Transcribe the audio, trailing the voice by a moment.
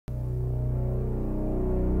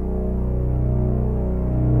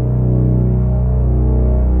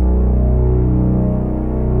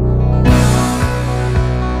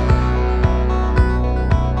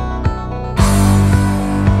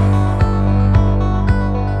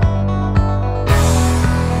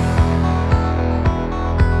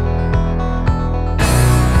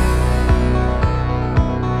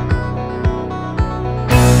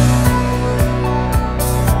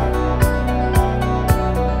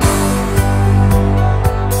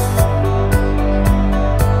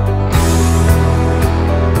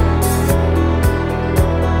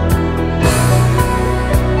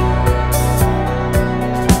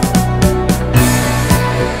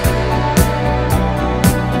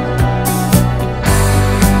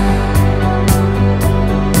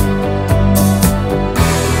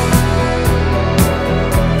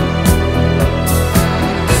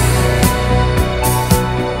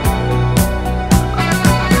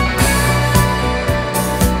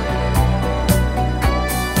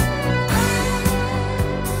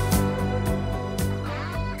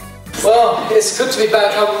it's good to be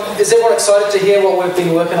back. Is everyone excited to hear what we've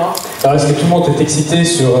been working on? Alors, est-ce que tout le monde est excité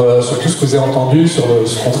sur tout ce que vous avez entendu, sur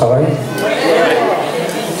ce qu'on travaille?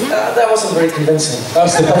 That wasn't very convincing. Ah,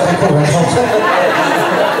 c'est pas très convaincant.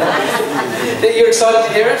 You're excited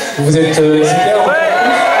to hear it? Vous êtes excité à entendre?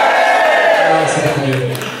 Ah, c'est beaucoup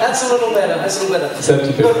mieux. That's a little better. That's a little better. C'est un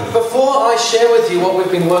petit peu. But before I share with you what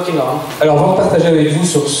we've been working on, Alors, avant de partager avec vous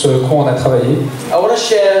sur ce qu'on a travaillé, I want to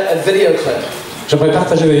share a video clip. j'aimerais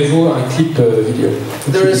partager avec vous un clip vidéo.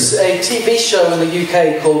 There is a TV show in the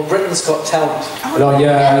UK called Britain's Got Talent. Alors, il y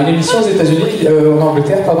a une émission aux États-Unis, en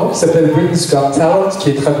Angleterre, pardon, qui s'appelle Britain's Got Talent, qui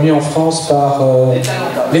est traduit en France par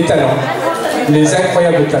Les Talents, les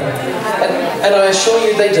incroyables talents. And I assure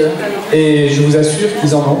you they do. Et je vous assure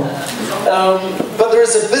qu'ils en ont. But there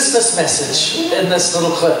is a business message in this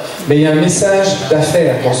little clip. Mais il y a un message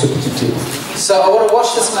d'affaires dans ce petit clip. So I want to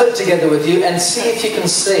watch this clip together with you and see if you can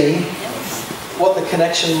see what the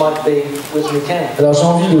connection might be with Nikken. Alors j'ai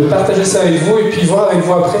envie de partager ça avec vous et puis voir avec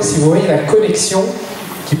vous après si vous voyez la connexion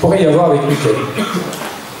qu'il pourrait y avoir avec Nikken.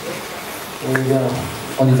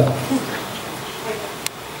 On y va.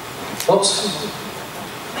 Oops.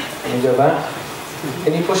 Can you go back?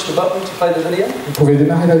 Can you push the button to play the video? Vous pouvez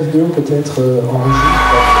démarrer la vidéo peut-être en régie.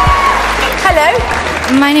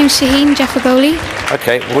 Hello, my name's Shaheen Jeffagoli.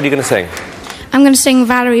 Okay, what are you going to sing? I'm going to sing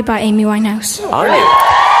Valerie by Amy Winehouse. Are you?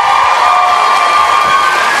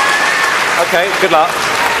 Okay, good luck.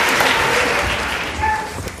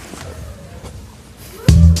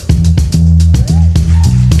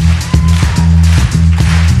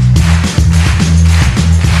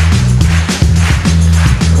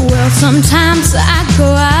 Well, sometimes I go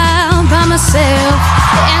out by myself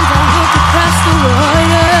and I look across the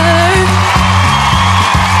water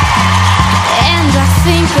and I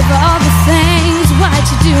think of all the things what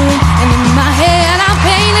you're doing, and in my head I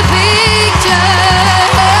paint a picture.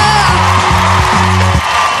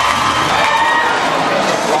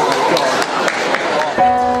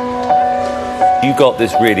 You got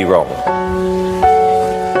this really wrong.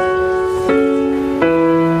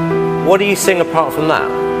 What do you sing apart from that?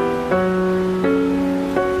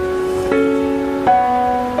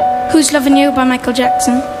 Who's Loving You by Michael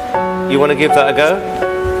Jackson. You want to give that a go?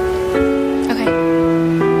 Okay.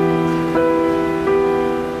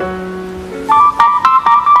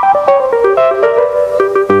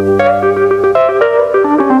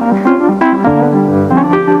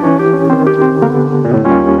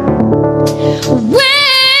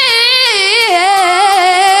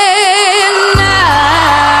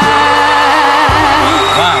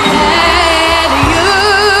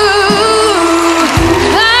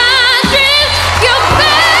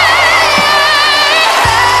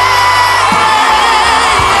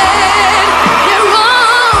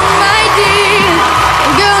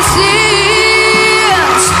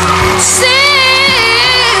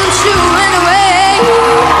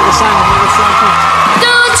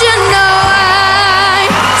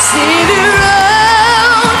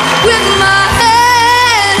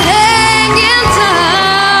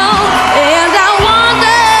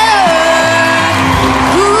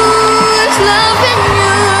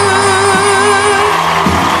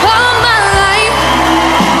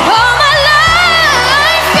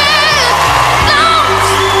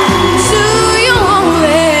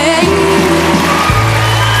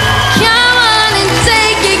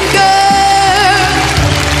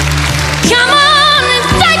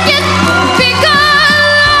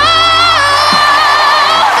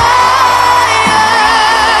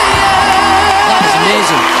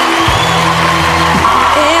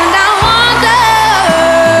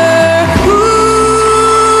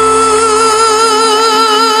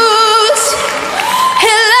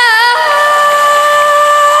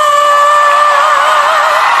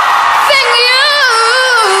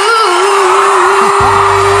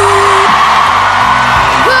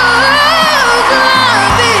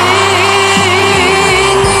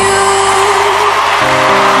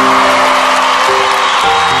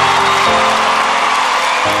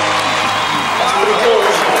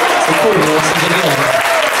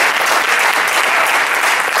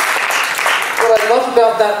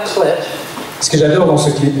 Ce que j'adore dans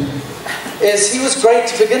ce clip, is he was great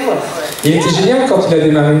to begin with. il était génial quand il a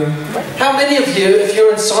démarré. How many of you, if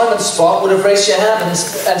you're in Simon's spot, would have raised your hand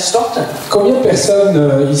and stopped him? Combien de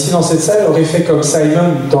personnes ici dans cette salle auraient fait comme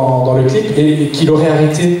Simon dans le clip et qui l'auraient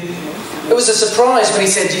arrêté? It was a surprise when he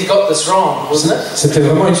said, "You got this wrong," wasn't it? C'était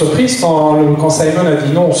vraiment une surprise quand Simon a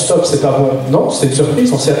dit non, stop, c'est pas bon. Non, c'était une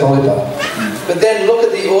surprise, on s'y attendait pas. But then look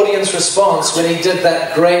at the audience response when he did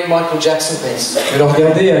that great Michael Jackson piece. Alors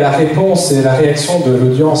regardez la réponse et la réaction de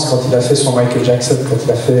l'audience quand il a fait son Michael Jackson, quand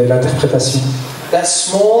il a fait l'interprétation. that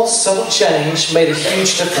small, subtle change made a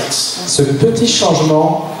huge difference. Ce petit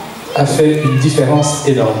changement a fait une différence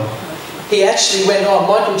énorme. He actually went on.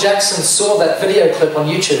 Michael Jackson saw that video clip on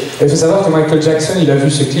YouTube. Il faut savoir que Michael Jackson, il a vu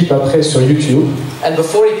ce clip après sur YouTube. And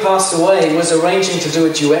before he passed away, he was arranging to do a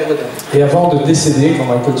duet with him. Et avant de décéder,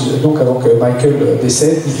 avant que Michael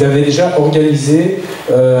décède, il avait déjà organisé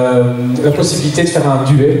la possibilité de faire un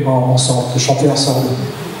duet ensemble, de chanter ensemble.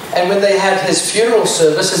 And when they had his funeral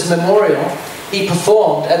service, his memorial, he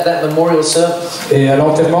performed at that memorial service. Et à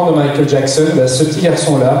l'enterrement de Michael Jackson, ce petit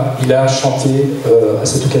garçon-là, il a chanté à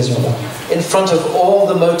cette occasion-là. In front of all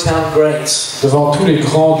the Motown greats. Devant tous les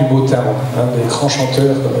grands du Motown, les grands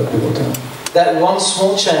chanteurs du Motown. That one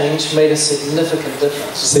small change made a significant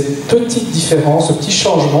difference. Cette petite différence, ce petit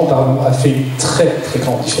changement, a fait une très très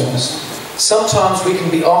grande différence. Sometimes we can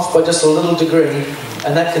be off by just a little degree,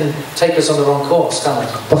 and that can take us on the wrong course, can't it?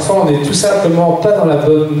 Parfois, on n'est tout simplement pas dans la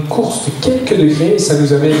bonne course de quelques degrés, et ça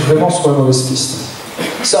nous amène vraiment sur la mauvaise piste.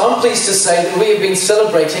 So I'm pleased to say that we have been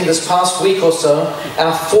celebrating this past week or so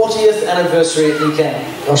our 40th anniversary at Nikken.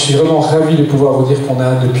 Alors, je suis vraiment ravi de pouvoir vous dire qu'on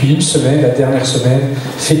a, depuis une semaine, la dernière semaine,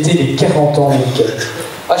 fêté les 40 ans de Nikken.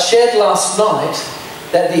 I shared last night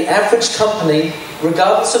that the average company,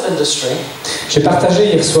 regardless of industry, j'ai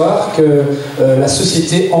partagé hier soir que la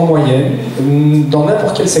société en moyenne, dans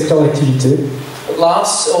n'importe quel secteur d'activité,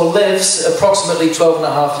 lasts or lives approximately 12 and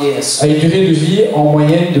a half years. a une durée de vie en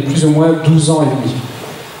moyenne de plus ou moins 12 ans et demi.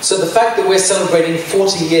 So the fact that we're celebrating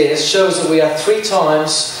 40 years shows that we are 3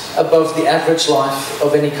 times above the average life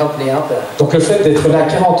of any company out there. Donc le fait d'être là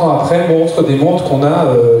 40 ans après démontre qu'on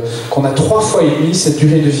a 3 fois et demi cette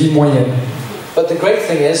durée de vie moyenne. But the great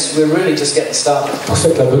thing is, we're really just getting started. En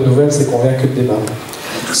fait, la bonne nouvelle, c'est qu'on vient que de démarrer.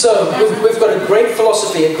 So we've got a great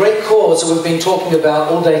philosophy, a great cause that we've been talking about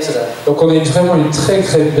all day today. Donc on a vraiment une très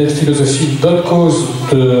très belle philosophie, une bonne cause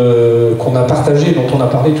qu'on a partagée, dont on a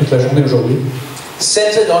parlé toute la journée aujourd'hui.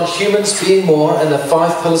 Centered on humans being more and the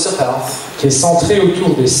 5 pillars of health. Qui est centré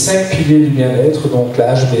autour des 5 piliers du bien-être, donc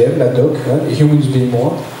la HBM, la DOC, Humans Being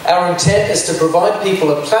More. Our intent is to provide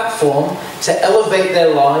people a platform to elevate their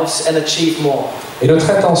lives and achieve more. Et notre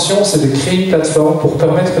intention, c'est de créer une plateforme pour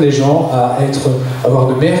permettre les gens à avoir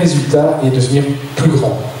de meilleurs résultats et devenir plus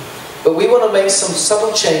grands. But we want to make some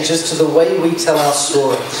subtle changes to the way we tell our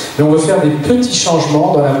story. Mais on veut faire des petits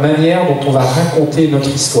changements dans la manière dont on va raconter notre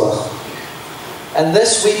histoire. And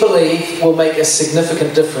this, we believe, will make a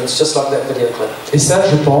significant difference, just like that video clip. Et ça,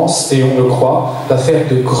 je pense, et on le croit, va faire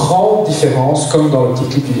de grandes différences, comme dans le petit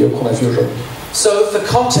clip vidéo qu'on a vu aujourd'hui. So, for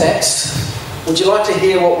context, would you like to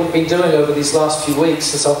hear what we've been doing over these last few weeks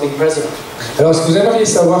since I've been president? Alors, est-ce que vous aimeriez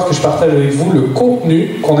savoir que je partage avec vous le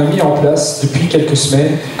contenu qu'on a mis en place depuis quelques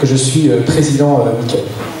semaines que je suis président Nikken?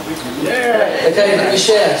 Okay, let me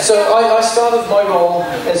share. So, I started my role,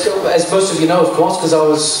 as most of you know, of course, because I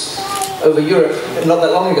was over Europe not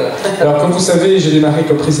that long ago. Alors, comme vous savez, j'ai démarré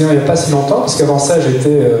comme président il n'y a pas si longtemps, parce qu'avant ça,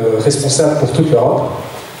 j'étais responsable pour toute l'Europe.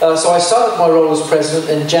 So I started my role as president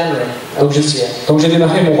in January of this year. Donc j'ai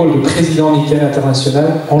démarré mon rôle de président Nikken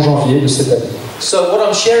international en janvier de cette année. So what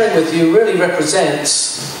I'm sharing with you really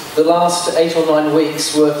represents the last 8 or 9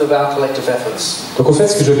 weeks worth of our collective efforts. Donc en fait,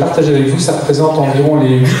 ce que je vais partager avec vous, ça représente environ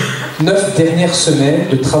les 9 dernières semaines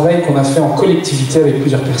de travail qu'on a fait en collectivité avec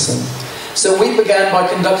plusieurs personnes. So we began by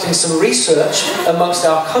conducting some research amongst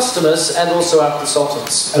our customers and also our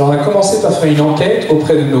consultants. Alors on a commencé par faire une enquête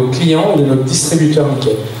auprès de nos clients et de nos distributeurs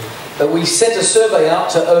Nikken. We sent a survey out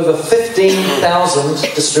to over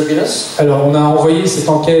 15,000 distributors. Alors on a envoyé cette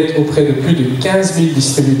enquête auprès de plus de 15 000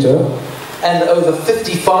 distributeurs. And over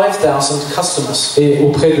 55,000 customers. Et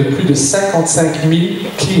auprès de plus de 55 000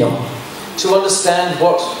 clients. To understand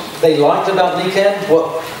what they liked about Nikken,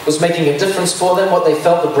 what was making a difference for them, what they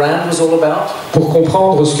felt the brand was all about. Pour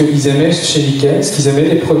comprendre ce qu'ils aimaient chez Nikken, ce qu'ils aimaient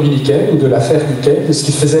des produits Nikken ou de l'affaire Nikken, ce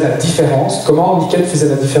qui faisait la différence, comment Nikken faisait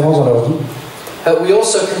la différence dans leur vie. We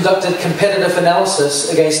also conducted competitive analysis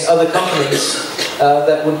against other companies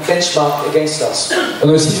that would benchmark against us. On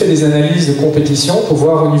a aussi fait des analyses de compétition pour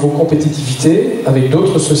voir au niveau compétitivité avec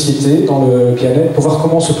d'autres sociétés dans le bien-être, pour voir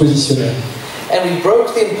comment se positionner. And we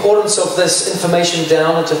broke the importance of this information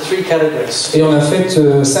down into 3 categories. Et on a fait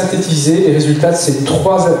synthétiser les résultats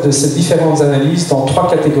de ces différentes analyses dans 3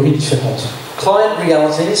 catégories différentes. Client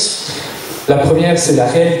realities. La première, c'est la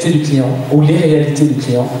réalité du client, ou les réalités du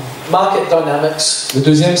client. Market dynamics. Le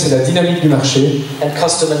deuxième, c'est la dynamique du marché. And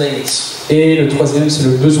customer needs. Et le troisième, c'est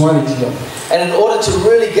le besoin des clients. And in order to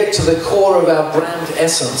really get to the core of our brand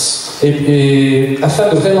essence. Et afin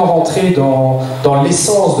de vraiment rentrer dans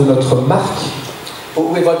l'essence de notre marque. but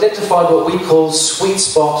we've identified what we call sweet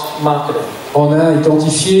spot marketing. On a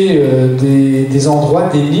identifié des endroits,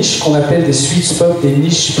 des niches qu'on appelle des sweet spots, des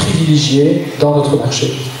niches privilégiées dans notre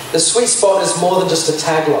marché. The sweet spot is more than just a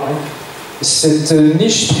tagline. Cette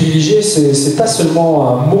niche privilégiée, c'est pas seulement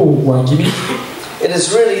un mot ou un gimmick. It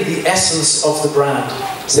is really the essence of the brand.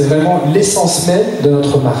 C'est vraiment l'essence même de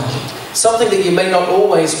notre marque. Something that you may not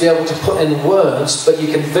always be able to put in words, but you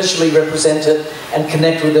can visually represent it and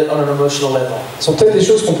connect with it on an emotional level. Ce sont peut-être des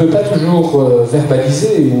choses qu'on ne peut pas toujours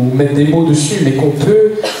verbaliser ou mettre des mots dessus, mais qu'on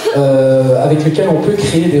peut, avec lesquelles on peut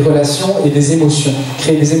créer des relations et des émotions,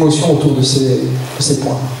 créer des émotions autour de ces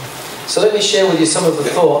points. So let me share with you some of the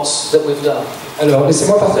thoughts that we've done. Alors,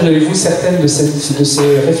 laissez-moi partager avec vous certaines de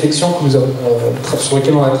ces réflexions que nous avons, sur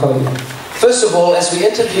lesquelles on a travaillé. First of all, as we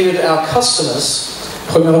interviewed our customers,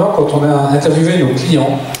 premièrement, quand on a interviewé nos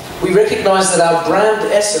clients, we recognized that our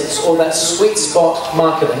brand essence, or that sweet spot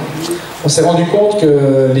marketing, on s'est rendu compte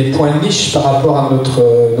que les points niches par rapport à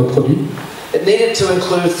nos produits it needed to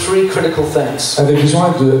include three critical things. avaient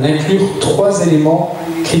besoin d'inclure 3 éléments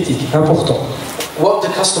critiques, importants. What do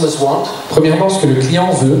customers want? Premièrement, ce que le client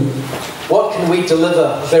veut. What can we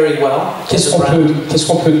deliver very well? Qu'est-ce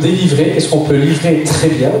qu'on peut délivrer, qu'est-ce qu'on peut livrer très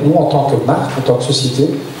bien, nous en tant que marque, en tant que société.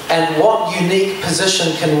 And what unique position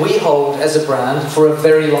can we hold as a brand for a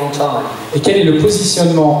very long time? Et quel est le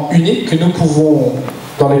positionnement unique que nous pouvons,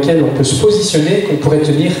 dans lequel on peut se positionner, qu'on pourrait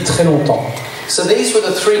tenir très longtemps. So these were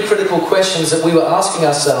the three critical questions that we were asking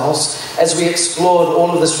ourselves as we explored all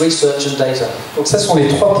of this research and data. Donc ça sont les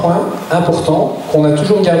 3 points importants qu'on a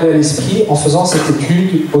toujours gardé à l'esprit en faisant cette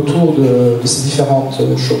étude autour de ces différentes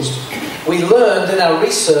choses. We learned in our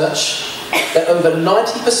research that over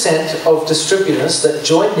 90% of distributors that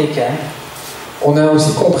joined Nikken, on a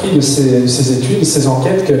aussi compris de ces études, de ces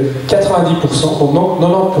enquêtes, que 90%, donc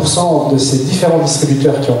 90% de ces différents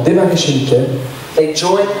distributeurs qui ont démarré chez Nikken, they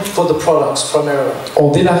joined for the products primarily. ont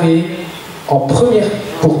démarré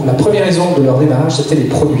pour la première raison de leur démarrage, c'était les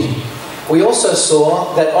produits. We also saw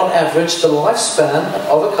that on average the lifespan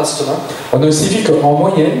of a customer On a aussi vu qu'en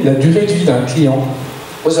moyenne, la durée de vie d'un client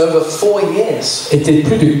was over 4 years, était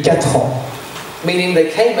plus de 4 ans. meaning they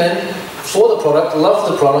came in for the product,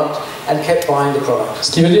 loved the product, and kept buying the product.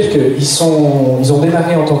 Ce qui veut dire qu'ils ont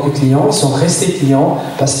démarré en tant que clients, ils sont restés clients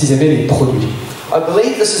parce qu'ils aimaient les produits. I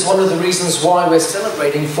believe this is one of the reasons why we're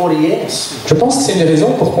celebrating 40 years. Je pense que c'est une des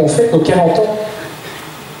raisons pour qu'on fête nos 40 ans.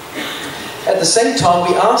 At the same time,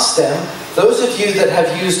 we asked them, those of you that have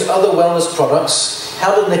used other wellness products,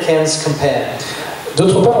 how do Nikkens compare?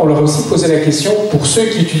 D'autre part, on leur a aussi posé la question, pour ceux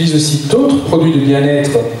qui utilisent aussi d'autres produits de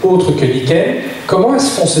bien-être autres que Nikken, comment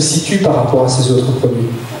est-ce qu'on se situe par rapport à ces autres produits?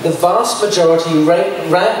 The vast majority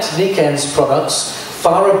ranked Nikken's products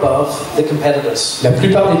far above the competitors. La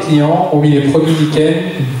plupart des clients ont mis les produits Nikken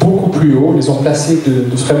beaucoup plus haut, les ont placés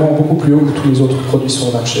de vraiment beaucoup plus haut que tous les autres produits sur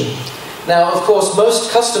le marché. Now, of course,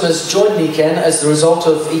 most customers join Nikken as the result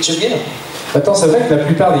of each of you. Maintenant, c'est vrai que la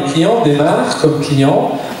plupart des clients démarrent comme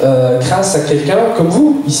clients grâce à quelqu'un comme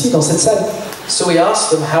vous, ici, dans cette salle. So we asked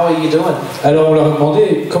them, how are you doing? Alors on leur a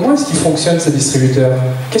demandé, comment est-ce qu'ils fonctionnent ces distributeurs?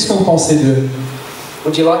 Qu'est-ce que vous pensez d'eux?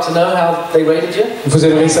 Would you like to know how they rated you? Vous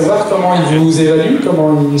aimeriez savoir comment ils vous évaluent,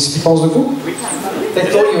 ce qu'ils pensent de vous? They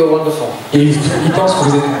thought you were wonderful. Et ils pensent que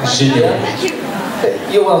vous êtes génial.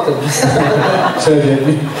 You're welcome. Très bien.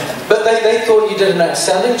 But they thought you did an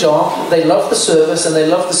outstanding job, they loved the service and they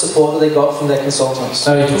loved the support that they got from their consultants.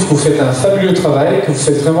 Alors, ils trouvent que vous faites un fabuleux travail, que vous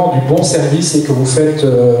faites vraiment du bon service et que vous faites,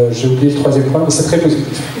 j'ai oublié le 3e point, mais c'est très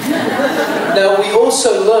positif. Now we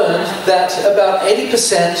also learned that about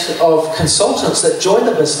 80% of consultants that join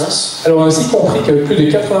the business Alors on a aussi compris que plus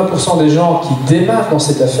de 80% des gens qui démarrent dans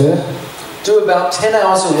cette affaire do about 10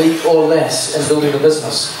 hours a week or less in building the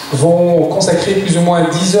business. Vont consacrer plus ou moins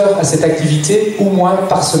 10 heures à cette activité ou moins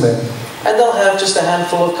par semaine. And they'll have just a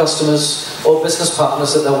handful of customers or business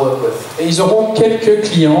partners that they'll work with. Et ils auront quelques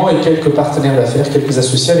clients et quelques partenaires d'affaires, quelques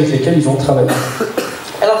associés avec lesquels ils vont travailler.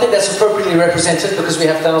 And I think that's appropriately represented because we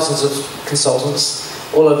have thousands of consultants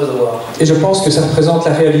all over the world. Et je pense que ça représente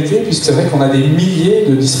la réalité puisque c'est vrai qu'on a des milliers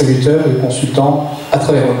de distributeurs et de consultants à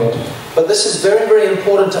travers le monde. But this is very, very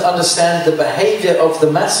important to understand the behavior of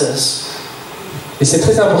the masses. Et c'est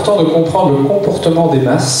très important de comprendre le comportement des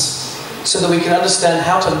masses so that we can understand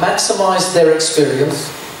how to maximize their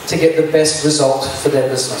experience to get the best result for their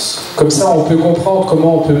business. Comme ça, on peut comprendre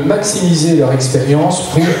comment on peut maximiser leur expérience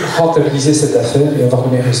pour rentabiliser cette affaire et avoir de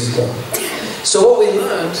meilleurs résultats. So what we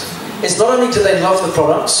learned is not only do they love the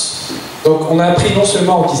products, donc on a appris non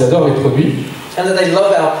seulement qu'ils adorent les produits, and that they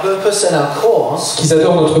love our purpose and our cause, qu'ils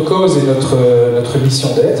adorent notre cause et notre mission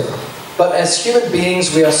d'être, But as human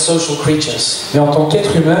beings, we are social creatures. Mais en tant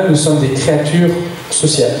qu'être humain, nous sommes des créatures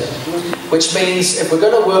sociales. Which means if we're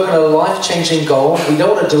going to work on a life-changing goal, we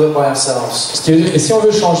don't want to do it by ourselves. Ce qui veut dire que si on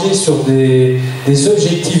veut changer sur des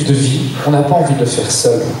objectifs de vie, on n'a pas envie de le faire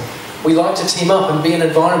seul. We like to team up and be in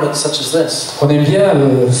environments such as this. On aime bien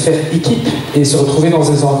faire équipe et se retrouver dans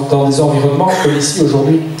des environnements comme ici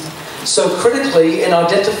aujourd'hui. So critically, in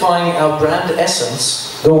identifying our brand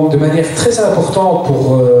essence, Donc de manière très importante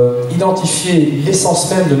pour identifier l'essence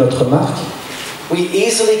même de notre marque, we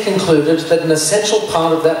easily concluded that an essential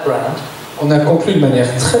part of that brand on a conclu de manière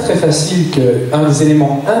très facile qu'un des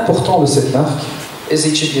éléments importants de cette marque, is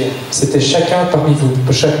each of you. c'était chacun parmi vous,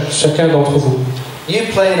 chacun d'entre vous. You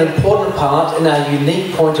play an important part in our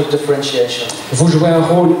unique point of differentiation. Vous jouez un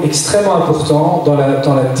rôle extrêmement important dans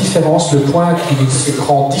la différence, le point qui nous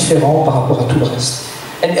rend différents par rapport à tout le reste.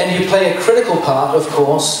 And you play a critical part, of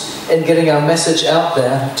course, in getting our message out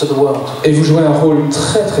there to the world. Et vous jouez un rôle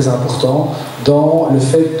très important dans le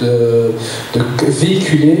fait de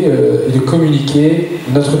véhiculer et de communiquer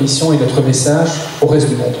notre mission et notre message au reste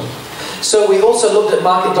du monde. So we also looked at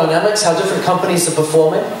market dynamics, how different companies are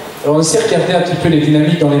performing. Alors on a aussi regardé un petit peu les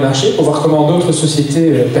dynamiques dans les marchés pour voir comment d'autres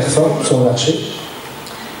sociétés performent sur le marché.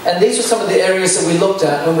 And these are some of the areas that we looked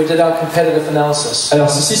at when we did our competitive analysis. Alors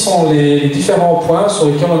ceci sont les différents points sur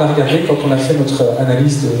lesquels on a regardé quand on a fait notre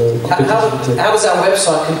analyse de compétitivité. How does our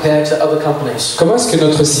website compare to other companies? Comment est-ce que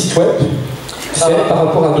notre site web fait par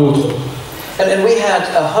rapport à d'autres? And we had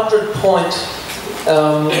a 100-point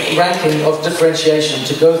ranking of differentiation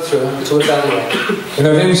to go through to evaluate. On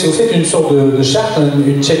avait aussi fait une sorte de charte,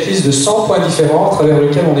 une checklist de 100 points différents à travers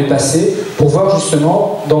lesquels on est passé pour voir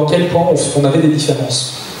justement dans quel point on avait des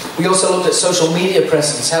différences. We also looked at social media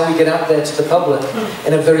presence, how we get out there to the public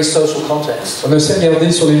in a very social context. On a aussi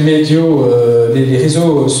regardé sur les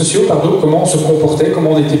réseaux sociaux, comment on se comportait,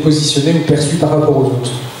 comment on était positionné ou perçu par rapport aux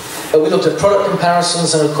autres. We looked at product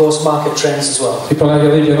comparisons and of course market trends as well. Et puis on a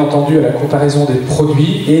regardé bien entendu à la comparaison des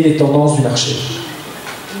produits et des tendances du marché.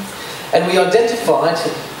 And we identified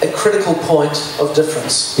a critical point of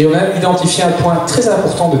difference. Et on a identifié un point très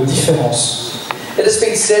important de différence. It has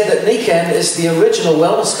been said that Nikken is the original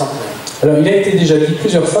wellness company. Alors il a été déjà dit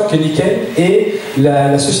plusieurs fois que Nikken est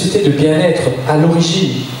la société de bien-être à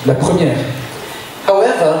l'origine, la première.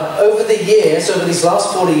 However, over these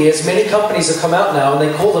last 40 years, many companies have come out now and they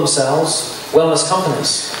call themselves wellness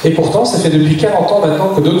companies. Et pourtant, ça fait depuis 40 ans maintenant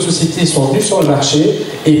que d'autres sociétés sont venues sur le marché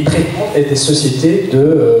et prétendent être des sociétés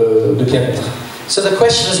de bien-être. So the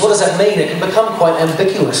question is, what does that mean? It can become quite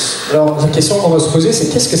ambiguous. Alors la question qu'on va se poser, c'est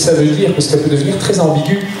qu'est-ce que ça veut dire, parce que ça peut devenir très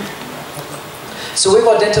ambigu. So we've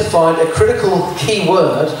identified a critical key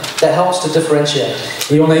word that helps to differentiate.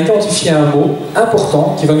 Et on a identifié un mot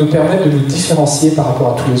important qui va nous permettre de nous différencier par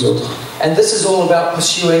rapport à tous les autres. And this is all about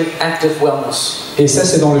pursuing active wellness. Et ça,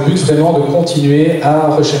 c'est dans le but vraiment de continuer à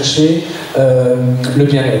rechercher le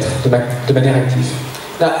bien-être de manière active.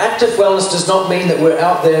 Now, active wellness does not mean that we're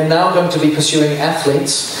out there now going to be pursuing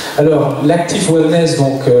athletes. Alors, l'active wellness,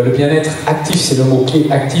 donc le bien-être actif, c'est le mot-clé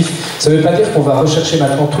actif. Ça ne veut pas dire qu'on va rechercher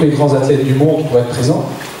maintenant tous les grands athlètes du monde pour être présents.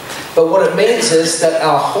 But what it means is that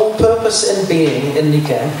our whole purpose in being in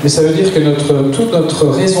Nikken, mais ça veut dire que toute notre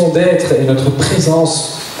raison d'être et notre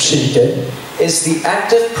présence chez Nikken is the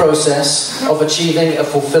active process of achieving a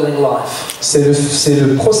fulfilling life. C'est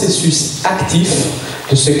le processus actif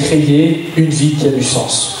de se créer une vie qui a du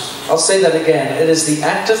sens. I'll say that again. It is the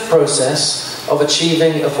active process of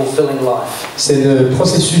achieving a fulfilling life. C'est le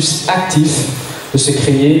processus actif de se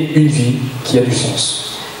créer une vie qui a du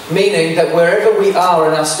sens. Meaning that wherever we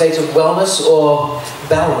are in our state of wellness or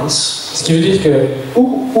balance, ce qui veut dire que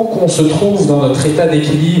où qu'on se trouve dans notre état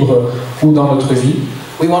d'équilibre ou dans notre vie,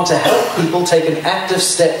 we want to help people take an active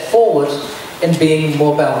step forward in being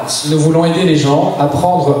more balanced. Nous voulons aider les gens à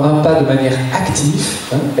prendre un pas de manière active,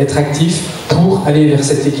 être actif pour aller vers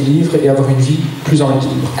cet équilibre et avoir une vie plus en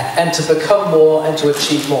équilibre. And to become more and to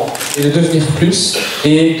achieve more. Et de devenir plus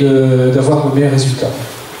et d'avoir de meilleurs résultats.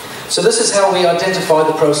 So this is how we identify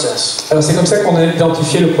the process. Alors c'est comme ça qu'on a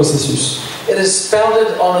identifié le processus. It is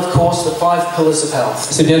founded on, of course, the 5 pillars of health.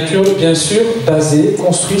 C'est bien sûr basé,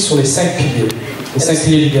 construit sur les 5 piliers, les 5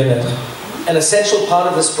 piliers du bien-être. An essential part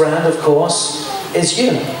of this brand, of course, is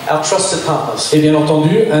you, our trusted partners. Et bien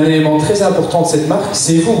entendu, un élément très important de cette marque,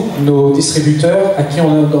 c'est vous, nos distributeurs,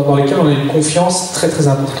 dans lesquels on a une confiance très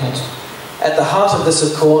importante. At the heart of this,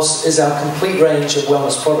 of course, is our complete range of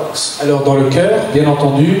wellness products. Alors dans le cœur, bien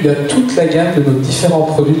entendu, il y a toute la gamme de nos différents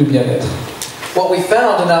produits de bien-être. what we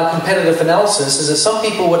found in our competitive analysis is that some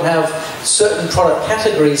people would have certain product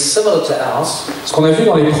categories similar to ours. Ce qu'on a vu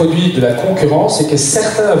dans les produits de la concurrence, c'est que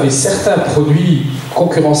certains avaient certains produits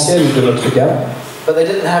concurrentiels de notre gamme, but they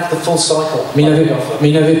didn't have the full cycle. mais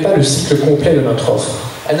ils n'avaient pas le cycle complet de notre offre.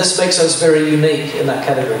 And this makes us very unique in that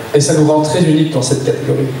category. Et ça nous rend très uniques dans cette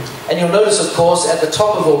catégorie. And you'll notice, of course, at the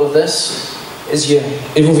top of all of this is you.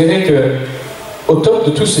 Et vous verrez que au top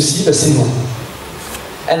de tout ceci, c'est vous.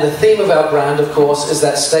 And the theme of our brand, of course, is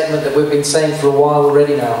that statement that we've been saying for a while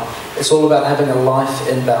already now. It's all about having a life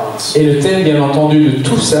in balance. Et le thème, bien entendu, de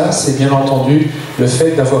tout ça, c'est bien entendu le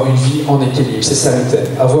fait d'avoir une vie en équilibre. C'est ça le thème.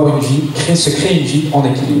 Avoir une vie, se créer une vie en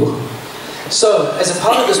équilibre. So, as a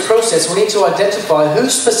part of this process, we need to identify who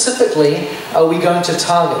specifically are we going to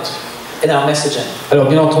target in our messaging. Alors,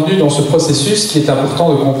 bien entendu, dans ce processus, ce qui est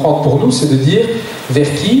important de comprendre pour nous, c'est de dire vers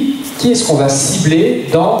qui est-ce qu'on va cibler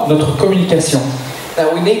dans notre communication.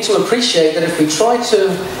 Now, we need to appreciate that if we try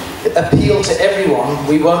to appeal to everyone,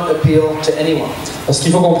 we won't appeal to anyone. Ce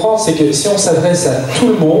qu'il faut comprendre, c'est que si on s'adresse à tout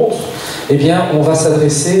le monde, eh bien, on va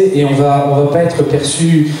s'adresser et on va pas être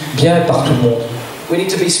perçu bien par tout le monde. We need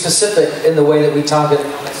to be specific in the way that we target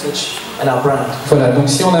our message and our brand. Voilà, donc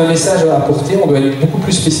si on a un message à apporter, on doit être beaucoup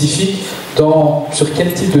plus spécifique sur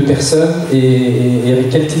quel type de personne et avec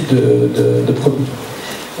quel type de produit.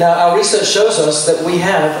 Now, our research shows us that we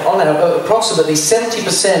have, on our, approximately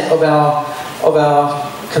 70% of our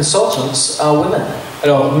consultants are women.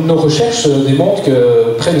 Alors, nos recherches démontrent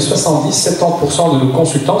que près de 70-70% de nos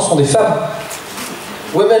consultants sont des femmes.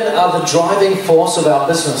 Women are the driving force of our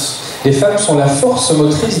business. Les femmes sont la force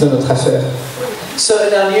motrice de notre affaire. So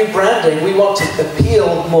in our new branding, we want to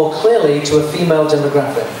appeal more clearly to a female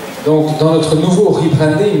demographic. Donc, dans notre nouveau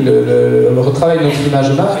rebranding, le retravail de notre image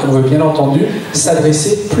de marque, on veut bien entendu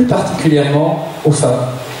s'adresser plus particulièrement aux femmes.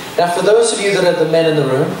 Now, for those of you that are the men in the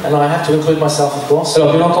room, and I have to include myself, of course.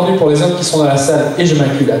 Alors, bien entendu, pour les hommes qui sont dans la salle, et je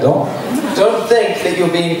m'inclus là-dedans. Don't think that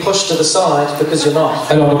you're being pushed to the side because you're not.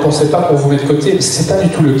 Alors, ne pensez pas qu'on vous met de côté, parce que c'est pas du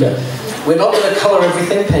tout le cas. We're not going to color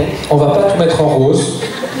everything pink. On va pas tout mettre en rose.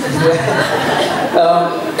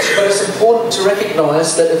 But it's important to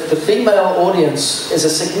recognize that if the female audience is a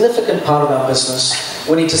significant part of our business,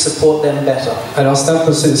 we need to support them better. Alors, par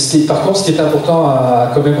contre, ce qui est important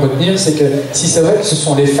à quand même retenir, c'est que si c'est vrai que ce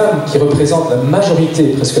sont les femmes qui représentent la majorité,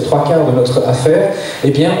 presque 3/4 de notre affaire,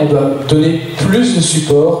 eh bien, on doit donner plus de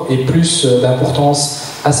support et plus d'importance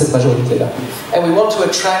à cette majorité-là. And we want to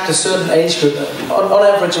attract a certain age group. On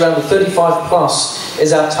average, around the 35 plus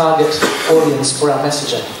is our target audience for our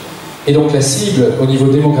messaging. Et donc la cible au niveau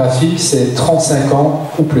démographique, c'est 35 ans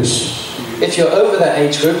ou plus. If you're over that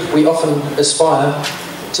age group, we often aspire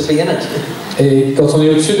to be in it. Et quand on est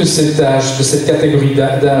au-dessus de cet âge, de cette catégorie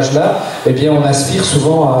d'âge-là, eh bien on aspire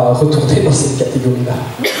souvent à retourner dans cette catégorie-là.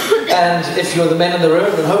 And if you're the men in the room,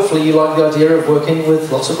 then hopefully you like the idea of working with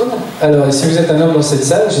lots of women. Alors, si vous êtes un homme dans cette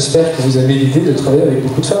salle, j'espère que vous avez l'idée de travailler avec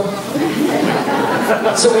beaucoup de femmes.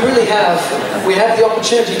 So we really have the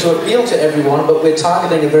opportunity to appeal to everyone, but we're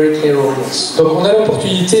targeting a very clear audience. Donc on a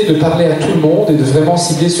l'opportunité de parler à tout le monde et de vraiment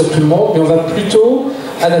cibler sur tout le monde, mais on va plutôt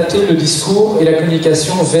adapter le discours et la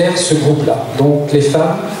communication vers ce groupe-là, donc les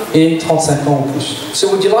femmes et 35 ans ou plus. So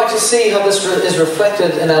would you like to see how this is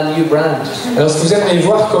reflected in our new brand? Alors, est-ce que vous aimeriez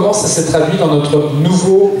voir comment ça s'est traduit dans notre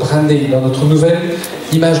nouveau branding, dans notre nouvelle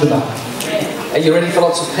image de marque? Are you ready for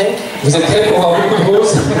lots of pink? Vous êtes prêts pour avoir beaucoup de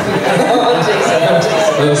roses?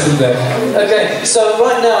 Okay, so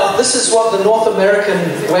right now, this is what the North American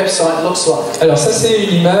website looks like. Alors ça, c'est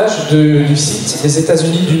une image du site des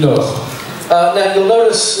États-Unis du Nord. Now you'll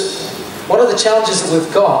notice one of the challenges that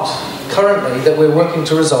we've got currently that we're working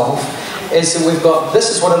to resolve is that we've got, this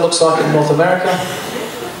is what it looks like in North America.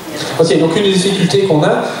 Ok, donc une des difficultés qu'on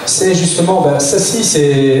a, c'est justement, ça ci,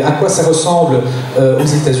 c'est à quoi ça ressemble aux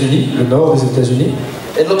États-Unis, le nord des États-Unis.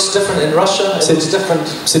 It looks different in Russia. It looks different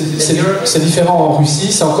in Europe. C'est différent en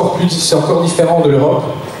Russie, c'est encore différent de l'Europe.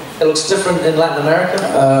 It looks different in Latin America.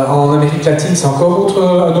 En Amérique latine, c'est encore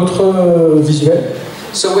un autre visuel.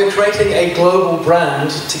 So we're creating a global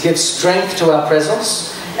brand to give strength to our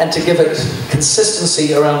presence and to give it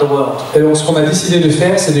consistency around the world. Et donc ce qu'on a décidé de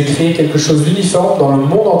faire, c'est de créer quelque chose d'uniforme dans le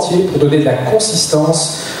monde entier pour donner de la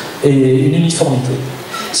consistance et une uniformité.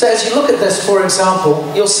 So as you look at this, for example,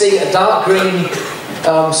 you'll see a dark green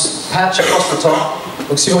patch across the top.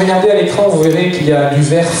 Donc si vous regardez à l'écran, vous verrez qu'il y a du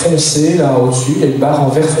vert foncé là au-dessus, il y a une barre en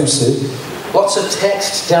vert foncé. Lots of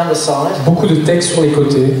text down the side. Beaucoup de texte sur les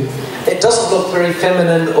côtés. It doesn't look very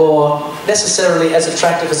feminine or necessarily as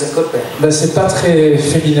attractive as it could be. C'est pas très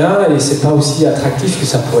féminin et c'est pas aussi attractif que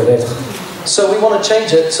ça pourrait l'être. So we want to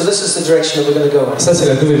change it. So this is the direction that we're going to go in. Ça, c'est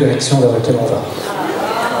la nouvelle direction vers laquelle on va.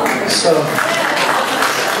 So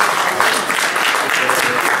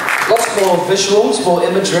more visuals, more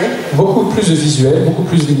imagery. Beaucoup plus de visuels, beaucoup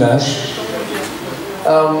plus d'images.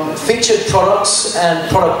 Featured products and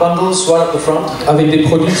product bundles right up the front. Avec des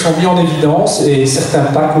produits qui sont mis en évidence et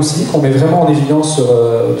certains packs aussi qu'on met vraiment en évidence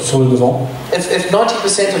sur le devant. If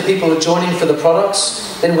 90% of people are joining for the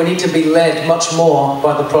products, then we need to be led much more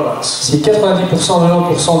by the products. Si 90%,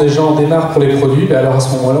 90% des gens démarrent pour les produits, ben alors à ce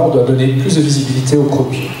moment-là, on doit donner plus de visibilité aux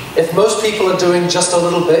produits. If most people are doing just a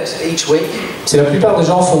little bit each week, si la plupart des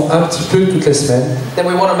gens font un petit peu toutes les semaines, then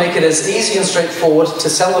we want to make it as easy and straightforward to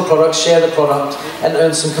sell the product, share the product, and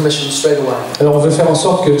earn some commission straight away. Alors on veut faire en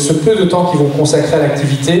sorte que ce peu de temps qu'ils vont consacrer à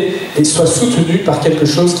l'activité soit soutenu par quelque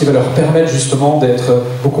chose qui va leur permettre justement d'être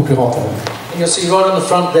beaucoup plus rentable. And you'll see right on the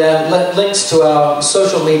front there links to our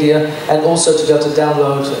social media and also to be able to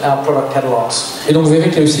download our product catalogs. Et donc vous verrez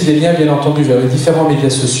qu'il y a aussi des liens bien entendu vers les différents médias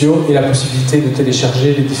sociaux et la possibilité de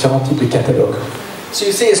télécharger les différents types de catalogues. So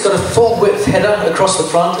you see it's got a full width header across the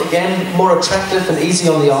front, again more attractive and easy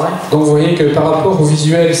on the eye. Donc vous voyez que par rapport au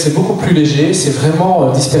visuel, c'est beaucoup plus léger, c'est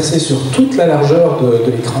vraiment dispersé sur toute la largeur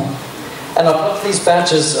de l'écran. And I've got these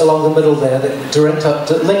badges along the middle there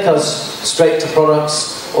that link us straight to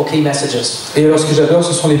products or key messages. Et alors ce que j'adore,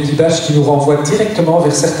 ce sont les petits badges qui nous renvoient directement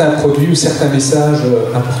vers certains produits ou certains messages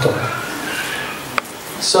importants.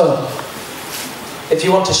 So, if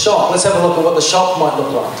you want to shop, let's have a look at what the shop might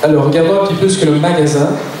look like. Alors regardons un petit peu ce que le magasin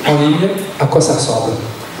en ligne, à quoi ça ressemble.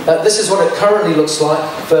 This is what it currently looks like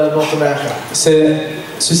for North America.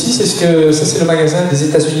 Ceci, c'est le magasin des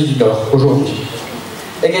États-Unis du Nord aujourd'hui.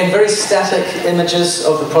 Again, very static images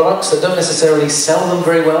of the products that don't necessarily sell them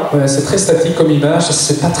very well. Ouais, c'est très statique comme image,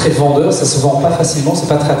 c'est pas très vendeur, ça se vend pas facilement, c'est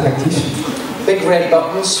pas très attractif. Big red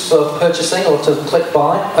buttons for purchasing or to click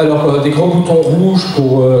buy. Alors des gros boutons rouges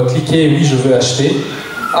pour cliquer oui je veux acheter.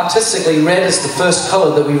 Artistically, red is the first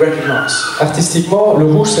color that we recognize. Artistiquement, le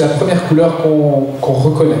rouge c'est la première couleur qu'on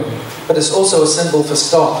reconnaît. But it's also a symbol for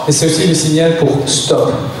stop. Et c'est aussi le signal pour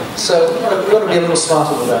stop. So we've got to be a little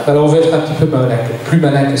smarter with that. Alors on veut être un petit peu plus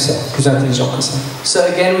malin que ça, plus intelligent que ça. So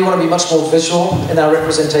again, we want to be much more visual in our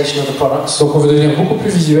representation of the products. Donc on veut devenir beaucoup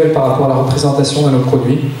plus visuel par rapport à la représentation de nos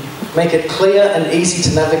produits. Make it clear and easy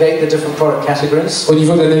to navigate the different product categories. Au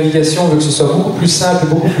niveau de la navigation, on veut que ce soit beaucoup plus simple,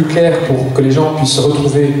 beaucoup plus clair pour que les gens puissent se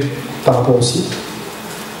retrouver par rapport au site.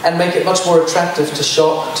 And make it much more attractive to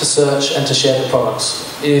shop, to search and to share the products.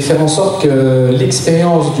 Et faire en sorte que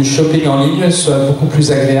l'expérience du shopping en ligne soit beaucoup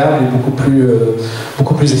plus agréable et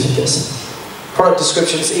beaucoup plus efficace. Product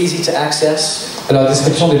descriptions easy to access. Alors, la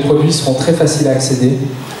description des produits seront très faciles à accéder.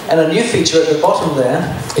 And a new feature at the bottom there.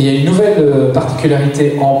 Et il y a une nouvelle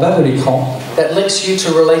particularité en bas de l'écran That links you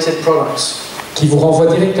to related products. Qui vous renvoie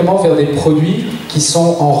directement vers des produits qui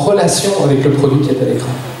sont en relation avec le produit qui est à l'écran.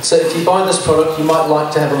 So if you buy this product, you might like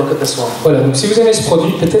to have a look at this one. Voilà, donc si vous avez ce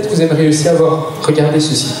produit, peut-être vous aimeriez aussi regarder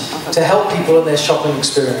ceci. To help people in their shopping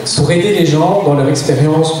experience. Pour aider les gens dans leur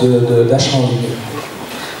expérience d'achat en ligne.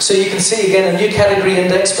 So you can see again a new category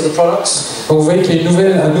index for the products. Donc vous voyez qu'il y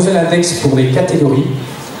a un nouvel index pour les catégories.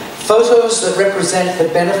 Photos that represent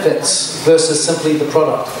the benefits versus simply the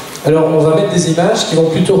product. Alors on va mettre des images qui vont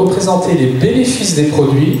plutôt représenter les bénéfices des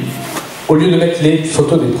produits au lieu de mettre les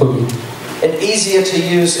photos des produits. An easier to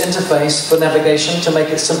use interface for navigation to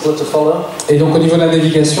make it simpler to follow. Et donc au niveau de la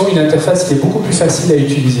navigation, une interface qui est beaucoup plus facile à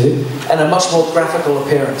utiliser. And a much more graphical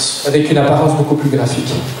appearance. Avec une apparence beaucoup plus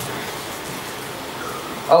graphique.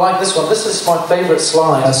 I like this one. This is my favorite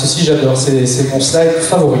slide. Ah, ceci j'adore, c'est mon slide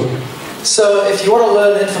favori. So if you want to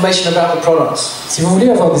learn information about the products. Si vous voulez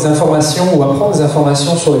avoir des informations ou apprendre des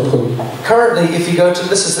informations sur les produits. Currently, if you go to,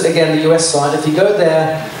 this is again the US side, if you go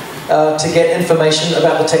there to get information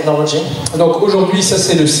about the technology. Donc aujourd'hui, ça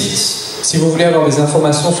c'est le site. Si vous voulez avoir des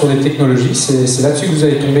informations sur les technologies, c'est là-dessus que vous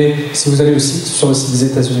allez tomber si vous allez sur le site des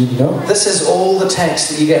États-Unis du Nord. This is all the text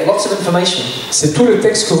that you get, lots of information. C'est tout le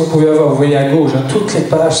texte que vous pouvez avoir. Vous voyez à gauche, hein, toutes les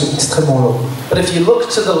pages, c'est extrêmement long. But if you look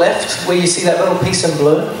to the left, where you see that little piece in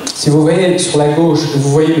blue. Si vous voyez sur la gauche,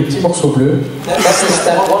 vous voyez le petit morceau bleu.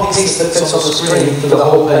 That one piece that fits on the screen for the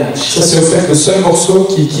whole page. Ça c'est le seul morceau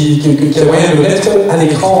qui a moyen de mettre à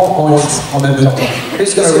l'écran en même temps.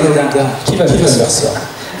 Who's going to read that? Qui va faire ça?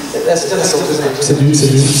 That's difficult, isn't it? C'est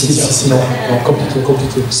difficile,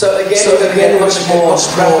 compliqué. So again, much more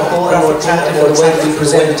graphical and more attractive in the way that we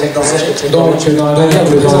present the technology. Donc dans la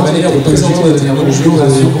manière de présenter la technologie, on a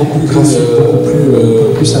beaucoup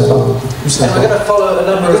plus sympa. And we're going to follow a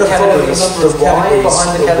number of categories. The why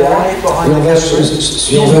behind the category.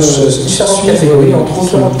 Et on va suivre différentes catégories, entre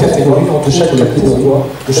autres catégories de chaque catégorie.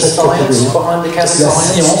 The science behind the category. La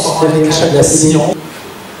science derrière chaque catégorie.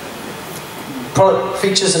 product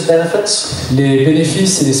features and benefits. Les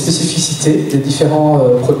bénéfices et les spécificités des différents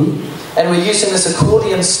produits. And we're using this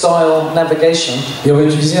accordion-style navigation. Et on va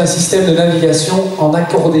utiliser un système de navigation en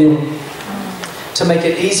accordéon. To make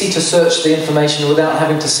it easy to search the information without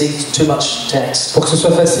having to see too much text. Pour que ce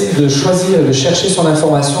soit facile de choisir, de chercher son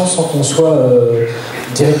information sans qu'on soit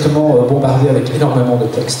directement bombardé avec énormément de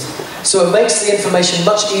texte. So it makes the information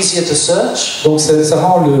much easier to search. Donc ça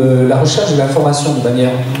rend la recherche de l'information de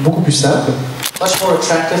manière beaucoup plus simple. Much more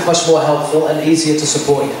attractive, much more helpful and easier to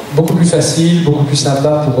support you. Beaucoup plus facile, beaucoup plus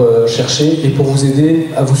sympa pour chercher et pour vous aider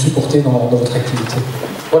à vous supporter dans votre activité.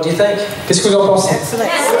 What do you think? Qu'est-ce que vous en pensez?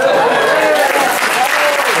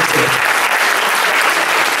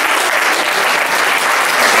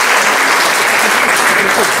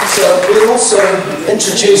 So we also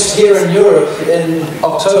introduced here in Europe in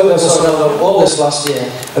August last year.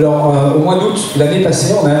 Alors au mois d'août l'année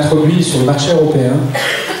passée, on a introduit sur le marché européen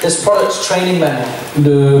this product training manual.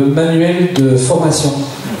 Le manuel de formation.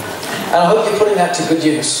 And I hope you're putting that to good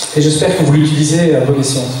use. Et j'espère que vous l'utilisez à bon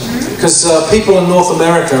escient. Because people in North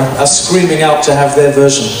America are screaming out to have their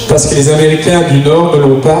version. Parce que les Américains du Nord ne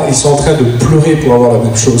l'ont pas, ils sont en train de pleurer pour avoir la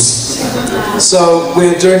même chose. So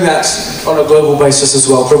we're doing that on a global basis as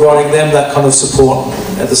well, providing them that kind of support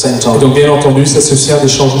at the same time. Et donc bien entendu, ça c'est aussi un des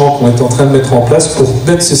changements qu'on est en train de mettre en place pour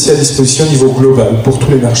mettre ceci à disposition au niveau global pour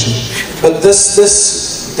tous les marchés. But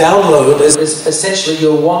this download is essentially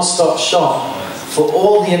your one-stop shop for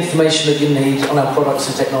all the information that you need on our products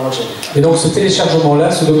and technology. Et donc ce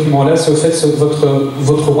téléchargement-là, ce document-là, c'est au fait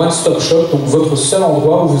votre one-stop shop, donc votre seul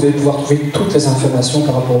endroit où vous allez pouvoir trouver toutes les informations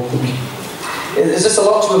par rapport au produit. Is this a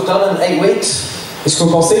lot to have done in 8 weeks? Est-ce que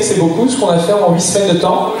vous pensez que c'est beaucoup ce qu'on a fait en 8 semaines de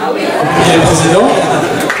temps? Ah oui. Il y a le président?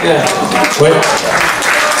 Yeah. Ouais.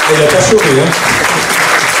 Il n'a pas chauffé, hein.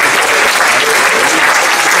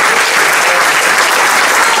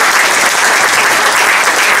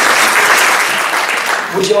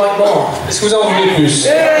 Would you like more? Est-ce que vous en voulez plus?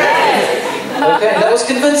 Okay, that was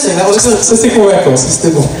convincing. That was good. Ça c'est convaincant, ça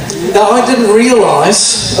c'était bon. Now I didn't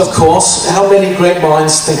realize, of course, how many great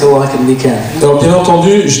minds think alike in Nikken. Alors bien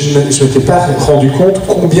entendu, je ne m'étais pas rendu compte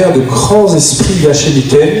combien de grands esprits il y a chez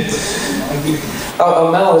Nikken.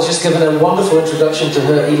 Mel has just given a wonderful introduction to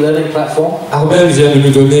her e-learning platform. Armel vient de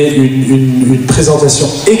nous donner une présentation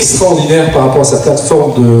extraordinaire par rapport à sa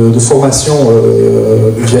plateforme de formation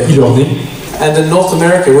via e-learning. And in North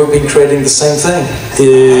America, we've been creating the same thing.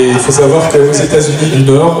 Et il faut savoir qu'aux États-Unis du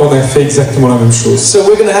Nord, on a fait exactement la même chose. So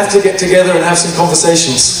we're going to have to get together and have some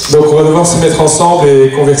conversations. Donc on va devoir se mettre ensemble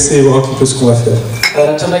et converser et voir un petit peu ce qu'on va faire.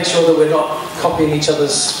 To make sure that we're not copying each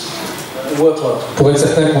other's workload. Pour être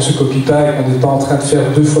certain qu'on ne se copie pas et qu'on n'est pas en train de faire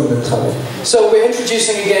deux fois le même travail. So we're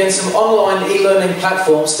introducing again some online e-learning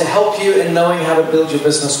platforms to help you in knowing how to build your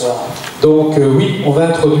business well. Donc oui, on va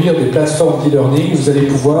introduire des plateformes d'e-learning où vous allez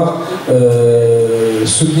pouvoir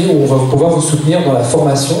soutenir, ou on va pouvoir vous soutenir dans la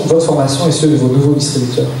formation, votre formation et ceux de vos nouveaux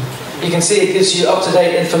distributeurs. You can see it gives you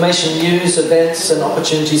up-to-date information, news, events and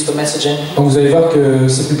opportunities for messaging. Donc vous allez voir que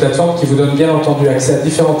c'est une plateforme qui vous donne bien entendu accès à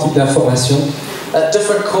différents types d'informations.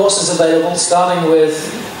 Different courses available, starting with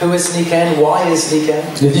who is Nikken, why is Nikken.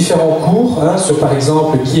 Les différents cours sur par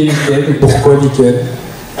exemple qui est Nikken, pourquoi Nikken.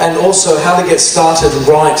 And also how to get started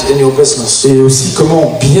right in your business. Et aussi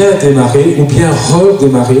comment bien démarrer ou bien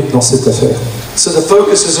redémarrer dans cette affaire. So the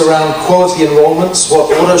focus is around quality enrollments, what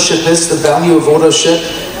autoship is, the value of autoship,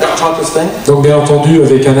 that type of thing. Donc bien entendu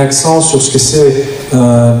avec un accent sur ce que c'est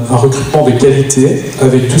un recrutement de qualité,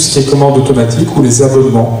 avec tout ce qui est commande automatique ou les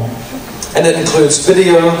abonnements. And it includes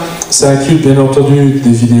video. Ça inclut bien entendu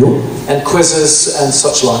des vidéos. And quizzes and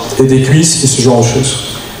such like. Et des quiz et ce genre de choses.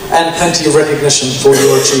 And plenty of recognition for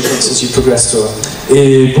your achievements as you progress through it.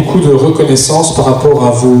 Et beaucoup de reconnaissance par rapport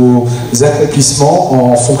à vos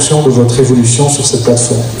accomplissements en fonction de votre évolution sur cette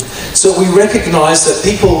plateforme. So we recognize that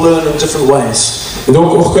people learn in different ways. Et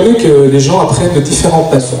donc on reconnaît que les gens apprennent de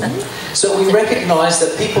différentes plateformes. So we recognize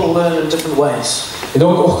that people learn in different ways. Et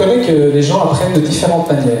donc on reconnaît que les gens apprennent de différentes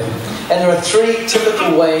manières. And there are 3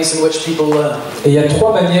 typical ways in which people learn. Et il y a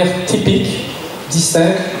 3 manières typiques,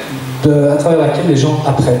 distinctes, à travers laquelle les gens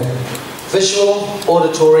apprennent. Visual,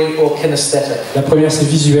 auditory or kinesthetic. La première c'est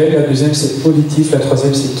visuel, la deuxième c'est auditif, la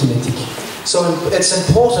troisième c'est kinétique. So it's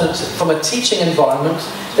important from a teaching environment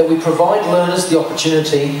that we provide learners the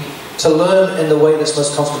opportunity to learn in the way that's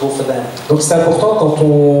most comfortable for them. Donc c'est important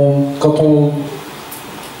quand on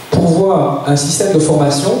pourvoit un système de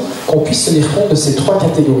formation qu'on puisse tenir compte de ces 3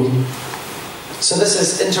 catégories. So this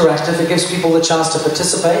is interactive, it gives people the chance to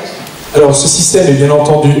participate. Alors ce système est bien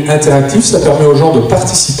entendu interactif, ça permet aux gens de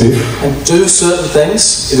participer and do certain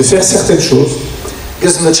things. Et de faire certaines choses.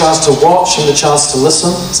 gives them the chance to watch and the chance to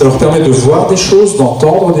listen. Ça leur permet de voir des choses,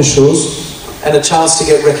 d'entendre des choses. And a chance to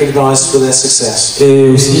get recognized for their success. Et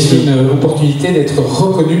aussi une opportunité d'être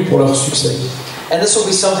reconnus pour leur succès. And this will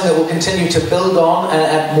be something that will continue to build on and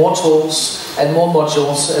add more tools and more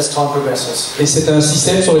modules as time progresses. Et c'est un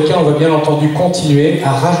système sur lequel on va bien entendu continuer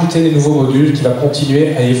à rajouter des nouveaux modules qui va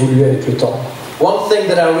continuer à évoluer avec le temps. One thing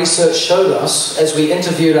that our research showed us as we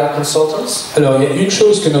interviewed our consultants. Alors il y a une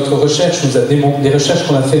chose que notre recherche nous a démontré, les recherches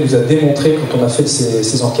qu'on a fait nous a démontré quand on a fait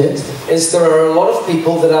ces enquêtes. Is there are a lot of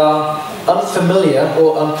people that are unfamiliar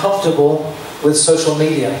or uncomfortable with social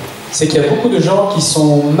media. C'est qu'il y a beaucoup de gens qui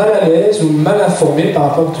sont mal à l'aise ou mal informés par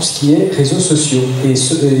rapport à tout ce qui est réseaux sociaux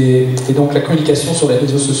et donc la communication sur les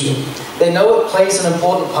réseaux sociaux. They know it plays an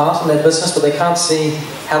important part in their business, but they can't see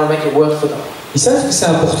how to make it work for them. Ils savent que c'est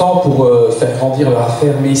important pour faire grandir leur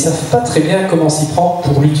affaire, mais ils ne savent pas très bien comment s'y prendre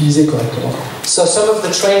pour l'utiliser correctement. So some of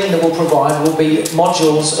the training that we'll provide will be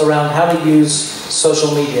modules around how to use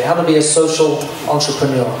social media, how to be a social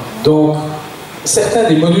entrepreneur. Donc, certains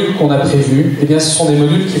des modules qu'on a prévus, eh bien, ce sont des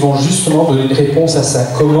modules qui vont justement donner une réponse à ça.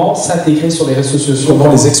 Comment s'intégrer sur les réseaux sociaux, comment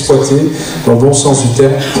les exploiter dans le bon sens du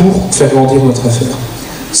terme pour faire grandir notre affaire.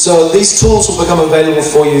 So these tools will become available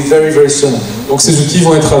for you very, very soon. Donc ces outils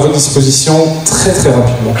vont être à votre disposition très très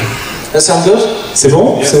rapidement. That sound good? C'est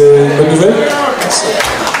bon? C'est une bonne nouvelle?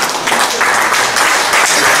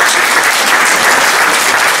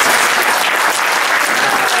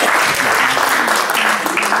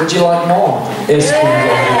 Would you like more? Est-ce que vous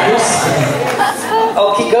avez plus?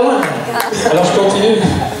 I'll keep going. Alors je continue.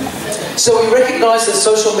 So we recognize that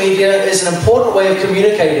social media is an important way of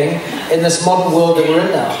communicating in this modern world that we're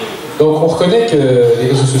in now. Donc on reconnaît que les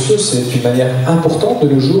réseaux sociaux c'est une manière importante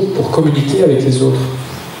de nos jours pour communiquer avec les autres.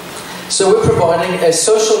 So we're providing a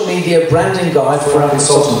social media branding guide for our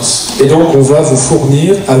consultants. Et donc on va vous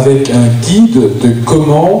fournir avec un guide de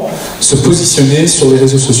comment se positionner sur les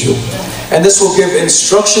réseaux sociaux. And this will give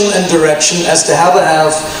instruction and direction as to how to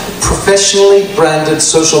have professionally branded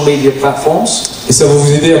social media platforms. Et ça va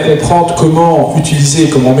vous aider à comprendre comment utiliser,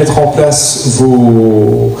 comment mettre en place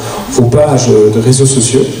vos pages de réseaux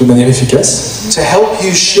sociaux de manière efficace. To help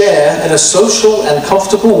you share in a social and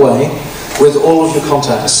comfortable way with all of your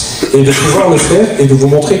contacts. Et de pouvoir le faire et de vous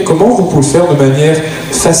montrer comment vous pouvez le faire de manière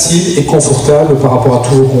facile et confortable par rapport à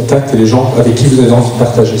tous vos contacts et les gens avec qui vous avez envie de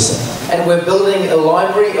partager ça. And we're building a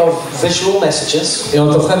library of visual messages. Et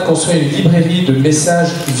on est en train de construire une librairie de messages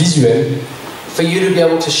visuels for you to be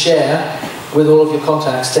able to share with all of your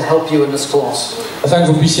contacts to help you in this cause. Afin que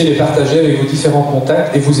vous puissiez les partager avec vos différents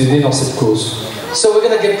contacts et vous aider dans cette cause. So we're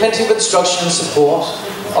going to give plenty of instruction and support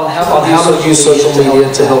on how to use social media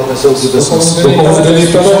to help us build your business. Donc on va vous donner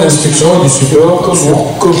pas mal d'instructions et du support sur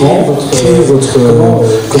comment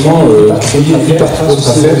créer une partie de votre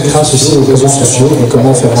affaire grâce aussi aux réseaux sociaux et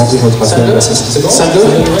comment faire grandir votre affaire grâce à ça. C'est bon?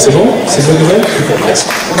 C'est bon? C'est une bonne nouvelle? Est-ce que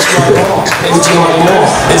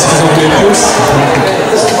vous en voulez plus?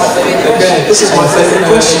 This is my favorite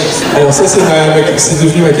question. Alors ça c'est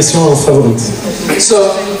devenu ma question favorite. So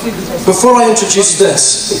before I introduce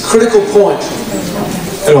this, a critical point.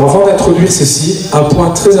 Alors avant d'introduire ceci, un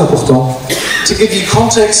point très important. To give you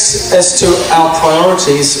context as to our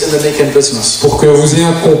priorities in the Nikken business. Pour que vous ayez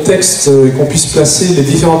un contexte et qu'on puisse placer les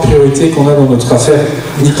différentes priorités qu'on a dans notre affaire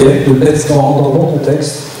Nikken, le mettre dans le bon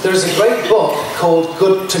contexte. There is a great book called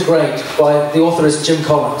Good to Great by the author is Jim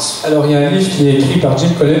Collins. Alors il y a un livre qui est écrit par Jim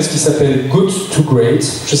Collins qui s'appelle Good to Great.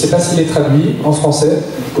 Je ne sais pas s'il est traduit en français.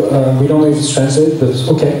 We don't know if it's translated, but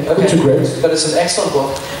okay. Good to Great. But it's an excellent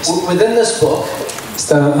book. Within this book,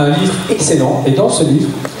 c'est un livre excellent. Et dans ce livre,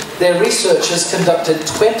 their researchers conducted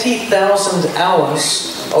 20,000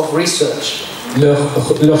 hours of research.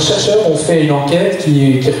 Leurs chercheurs ont fait une enquête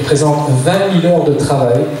qui représente 20 000 heures de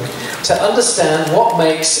travail. To understand what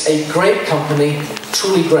makes a great company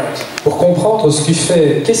truly great. Pour comprendre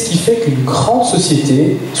qu'est-ce qui fait qu'une grande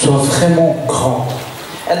société soit vraiment grande.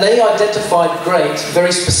 And they identified great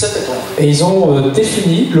very specifically. Et ils ont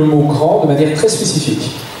défini le mot grand de manière très spécifique.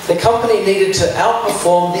 The company needed to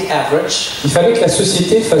outperform the average. Il fallait que la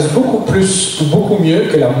société fasse beaucoup mieux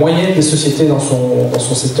que la moyenne des sociétés dans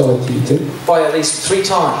son secteur d'activité. By at least 3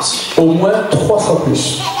 times. Au moins 3 fois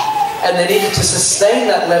plus. And they needed to sustain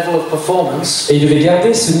that level of performance. Et ils devaient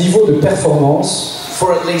garder ce niveau de performance for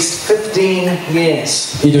at least 15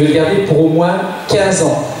 years. Ils devaient le garder pour au moins 15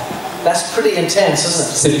 ans. That's pretty intense, isn't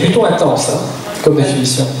it? C'est plutôt intense, hein, comme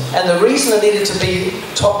définition. And the reason they needed to be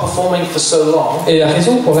top performing for so long. Et la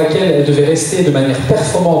raison pour laquelle elles devaient rester de manière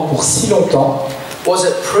performante pour si longtemps. Was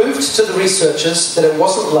it proved to the researchers that it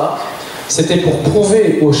wasn't luck. C'était pour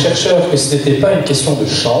prouver aux chercheurs que ce n'était pas une question de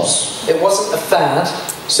chance. It wasn't a fad.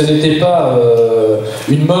 Ce n'était pas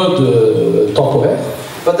une mode temporaire.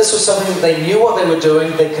 But this was something that they knew what they were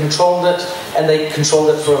doing, they controlled it, and they controlled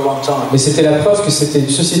it for a long time. Mais c'était la preuve que c'était une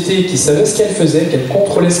société qui savait ce qu'elle faisait, qu'elle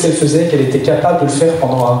contrôlait ce qu'elle faisait, qu'elle était capable de le faire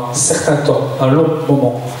pendant un certain temps, un long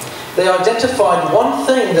moment. They identified one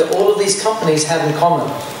thing that all of these companies had in common.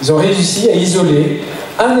 Ils ont réussi à isoler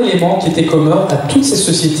un élément qui était commun à toutes ces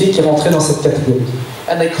sociétés qui rentraient dans cette catégorie.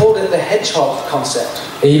 And they called it the hedgehog concept.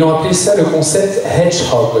 Et ils ont appelé ça le concept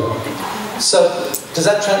hedgehog. So, does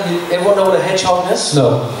that everyone know what a hedgehog is?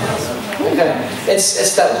 Non. Okay.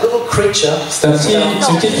 It's that little creature. C'est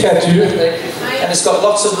une petite créature. And it's got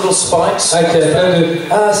lots of little spikes.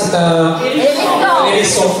 Ah, c'est un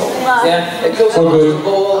hérisson. Yeah. It goes up with the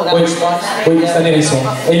ball and Oui, has spikes. oui, c'est un hérisson.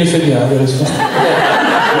 Et il le fait bien, l'hérisson.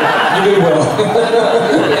 Il le voit.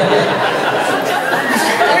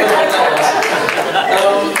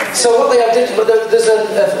 So what they did, there's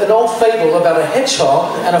an old fable about a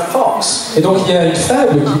hedgehog and a fox. Et donc il y a une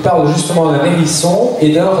fable qui parle justement d'un hérisson et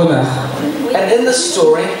d'un renard. And in this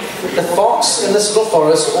story, the fox in this little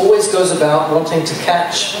forest always goes about wanting to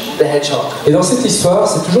catch the hedgehog. Et dans cette histoire,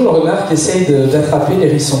 c'est toujours le renard qui essaye d'attraper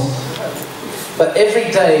l'hérisson. But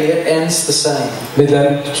every day it ends the same. Mais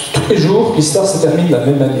tous les jours, l'histoire se termine de la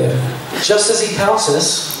même manière. Just as he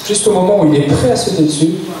pounces, juste au moment où il est prêt à sauter dessus,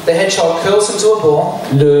 the hedgehog curls into a ball.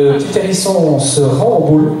 Le petit hérisson se rend en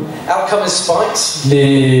boule. Out come his spikes.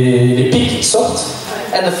 Les pics sortent.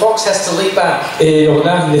 And the fox has to leap back. Et le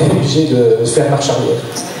renard il est obligé de faire marche arrière.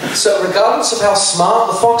 So regardless of how smart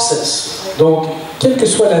the fox is, donc, quelle que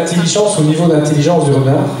soit l'intelligence ou le niveau d'intelligence du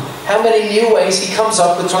renard, how many new ways he comes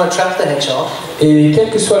up with trying to trap the hedgehog, et quel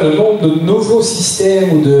que soit le nombre de nouveaux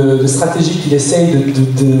systèmes ou de stratégies qu'il essaye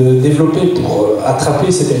de développer pour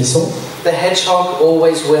attraper cet hérisson, the hedgehog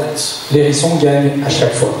always wins. L'hérisson gagne à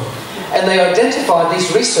chaque fois. And they identified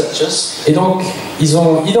these researchers. Et donc, ils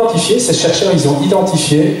ont identifié, ces chercheurs, ils ont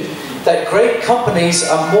identifié that great companies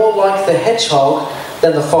are more like the hedgehog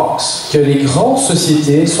than the fox. Que les grandes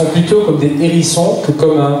sociétés sont plutôt comme des hérissons que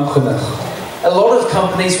comme un renard. A lot of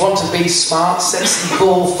companies want to be smart, sexy,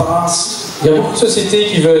 cool, fast. Il y a beaucoup de sociétés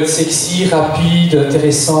qui veulent être sexy, rapides,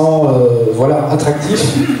 intéressants, voilà, attractifs.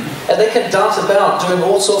 And they can dance about doing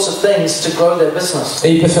all sorts of things to grow their business.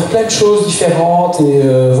 Et ils peuvent faire plein de choses différentes et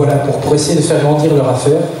voilà pour essayer de faire grandir leur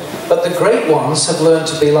affaire. But the great ones have learned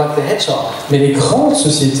to be like the hedgehog. Mais les grandes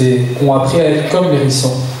sociétés ont appris à être comme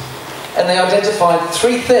l'hérisson. And they identified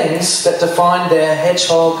three things that define their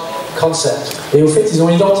hedgehog concept. Et au fait, ils ont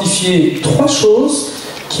identifié trois choses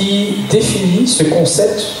qui définissent ce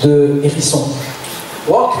concept de hérisson.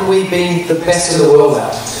 What can we be the best in the world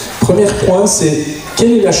at? Premier point, c'est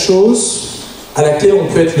quelle est la chose à laquelle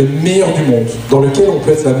on peut être le meilleur du monde, dans lequel on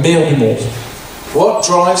peut être la meilleure du monde. What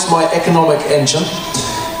drives my economic engine?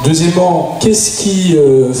 Deuxièmement, qu'est-ce qui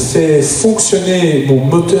fait fonctionner mon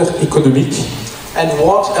moteur économique? And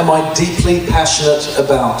what am I deeply passionate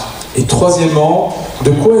about? Et troisièmement,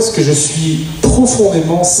 de quoi est-ce que je suis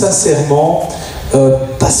profondément, sincèrement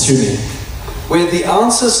passionné? Where the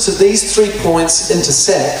answers to these 3 points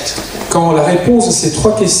intersect, quand la réponse de ces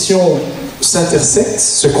trois questions s'intersectent,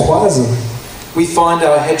 se croisent, we find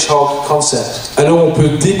our hedgehog concept. Alors on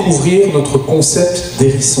peut découvrir notre concept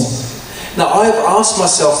d'hérisson. Now I have asked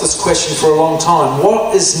myself this question for a long time.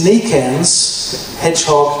 What is Nikken's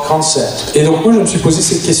hedgehog concept? Et donc moi je me suis posé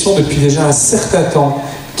cette question depuis déjà un certain temps.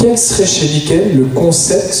 Quel serait chez Nikken le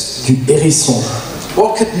concept du hérisson?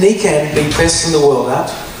 What could Nikken be best in the world at?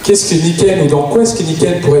 Qu'est-ce que Nikken, ou dans quoi est-ce que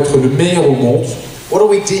Nikken pourrait être le meilleur au monde? What are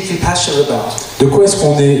we deeply passionate about? De quoi est-ce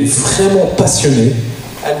qu'on est vraiment passionné?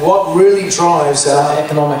 And what really drives our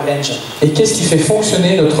economic engine? Et qu'est-ce qui fait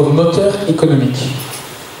fonctionner notre moteur économique?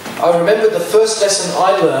 I remember the first lesson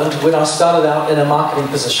I learned when I started out in a marketing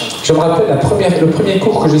position. Je me rappelle le premier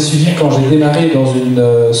cours que j'ai suivi quand j'ai démarré dans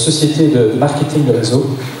une société de marketing de réseau.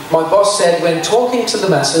 My boss said, when talking to the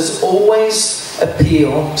masses, always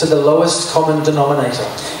appeal to the lowest common denominator.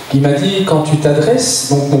 Il m'a dit, quand tu t'adresses,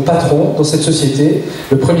 donc mon patron dans cette société,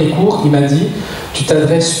 le premier cours, il m'a dit, tu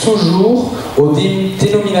t'adresses toujours au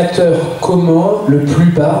dénominateur commun le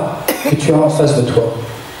plus bas que tu as en face de toi.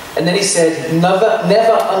 And then he said,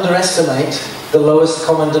 never underestimate the lowest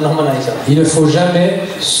common denominator. Il ne faut jamais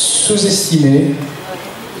sous-estimer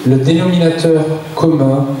le dénominateur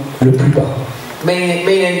commun le plus bas.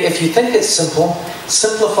 Meaning, if you think it's simple,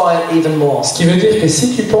 simplify it even more. Ce qui veut dire que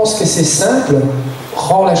si tu penses que c'est simple,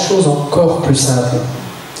 rends la chose encore plus simple.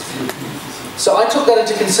 So I took that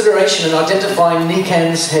into consideration in identifying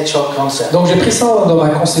Nikken's hedgehog concept. Donc j'ai pris ça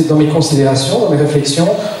dans mes considérations, dans mes réflexions,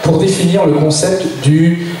 pour définir le concept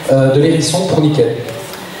de l'hérisson pour Nikken.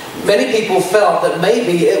 many people felt that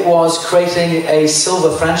maybe it was creating a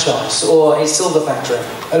silver franchise or a silver factory.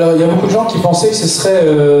 Alors, il y a beaucoup de gens qui pensaient que ce serait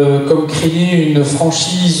comme créer une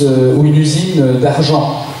franchise ou une usine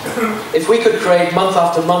d'argent. If we could create month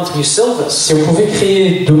after month new silvers, Si on pouvait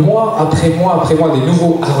créer de mois après mois des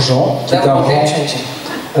nouveaux argents, qui est that un would be rang, game-changing.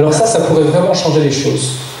 alors ça pourrait vraiment changer les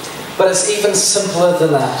choses. But it's even simpler than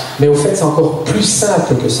that. Mais au fait, c'est encore plus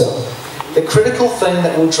simple que ça. The critical thing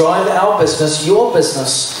that will drive our business, your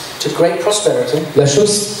business, to great prosperity La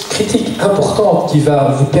chose critique, importante, qui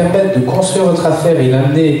va vous permettre de construire votre affaire et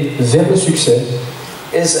l'amener vers le succès,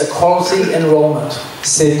 is a quality enrollment.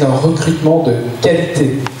 c'est un recrutement de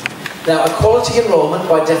qualité. Now, a quality enrollment,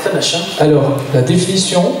 by definition, Alors, la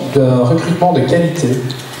définition d'un recrutement de qualité,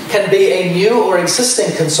 can be a new or existing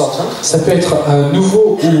consultant ça peut être un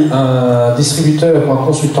nouveau ou un distributeur ou un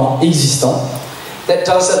consultant existant that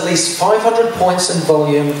does at least 500 points in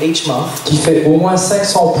volume each month, qui fait au moins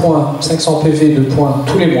 500 points, 500 PV de points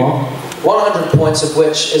tous les mois, 100 points of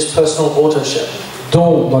which is personal autoship.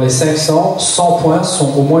 dont dans les 500, 100 points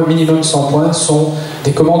sont au moins minimum 100 points sont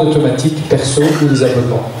des commandes automatiques perso ou des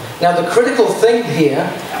abonnements. Now, the critical thing here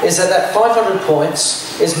is that 500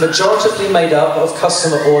 points is majoritively made up of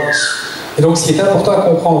customer orders. Et donc ce qui est important à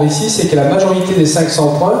comprendre ici, c'est que la majorité des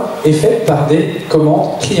 500 points est faite par des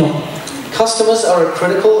commandes clients. Customers are a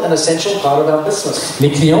critical and essential part of our business.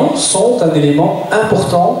 Les clients sont un élément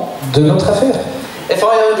important de notre affaire. If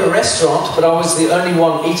I owned a restaurant, but I was the only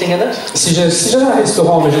one eating in it, Si j'avais un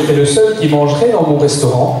restaurant, mais j'étais le seul qui mangerait dans mon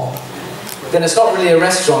restaurant, then it's not really a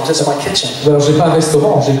restaurant, it's my kitchen. alors j'ai pas un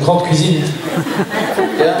restaurant, j'ai une grande cuisine.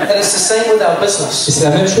 Yeah? And it's the same with our Et business. c'est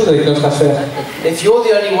la même chose avec notre affaire. If you're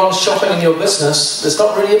the only one shopping in your business, it's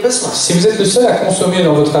not really a business. Si vous êtes le seul à consommer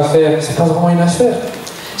dans votre affaire, c'est pas vraiment une affaire.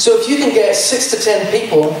 So if you can get 6 to 10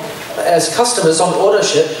 people as customers on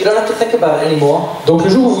ordership, you don't have to think about it anymore. Donc le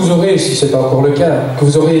jour où vous aurez, si ce n'est pas encore le cas, que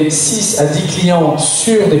vous aurez 6 à 10 clients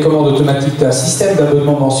sur des commandes automatiques d'un système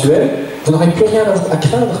d'abonnement mensuel, vous n'aurez plus rien à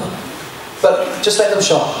craindre. But just let them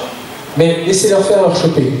shop. Mais laissez-leur faire leur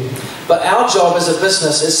shopping. But our job as a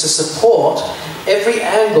business is to support every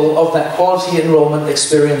angle of that quality enrollment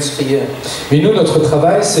experience for you. Mais nous, notre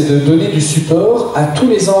travail, c'est de donner du support à tous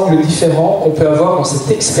les angles différents qu'on peut avoir dans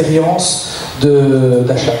cette expérience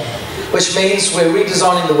d'achat. Which means we're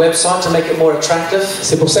redesigning the website to make it more attractive.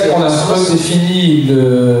 C'est pour ça qu'on a redéfini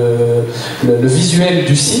le visuel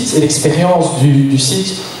du site et l'expérience du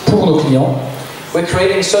site pour nos clients. We're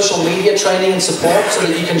creating social media training and support so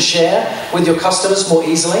that you can share with your customers more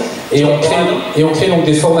easily. Et on crée donc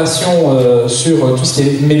des formations sur tout ce qui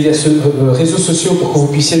est réseaux sociaux pour que vous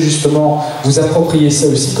puissiez justement vous approprier ça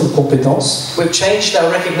aussi comme compétence. We've changed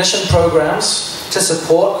our recognition programs to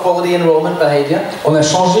support quality enrollment behavior. On a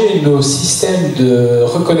changé nos systèmes de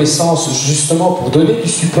reconnaissance justement pour donner du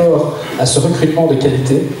support à ce recrutement de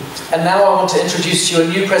qualité. And now I want to introduce to you a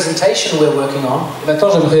new presentation we're working on Maintenant,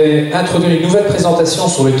 j'aimerais introduire une nouvelle présentation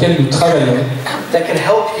sur laquelle nous travaillons, that can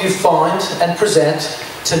help you find and present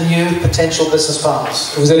to new potential business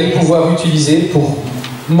partners. que vous allez pouvoir utiliser pour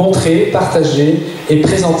montrer, partager et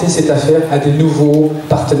présenter cette affaire à des nouveaux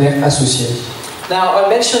partenaires associés. Now, I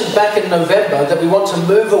mentioned back in November that we want to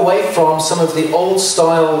move away from some of the old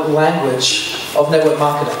style language of network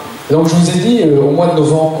marketing. Donc je vous ai dit au mois de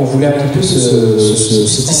novembre qu'on voulait un petit peu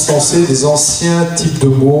se distancer des anciens types de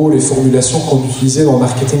mots, les formulations qu'on utilisait dans le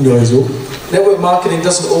marketing de réseau. Network marketing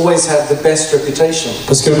doesn't always have the best reputation.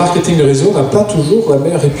 Parce que le marketing de réseau n'a pas toujours la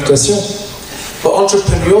meilleure réputation. But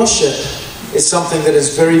entrepreneurship is something that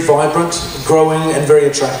is very vibrant, growing and very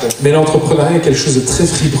attractive. Mais l'entrepreneuriat est quelque chose de très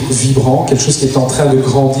vibrant, quelque chose qui est en train de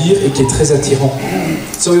grandir et qui est très attirant.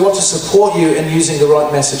 So we want to support you in using the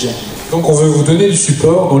right messaging. Donc on veut vous donner du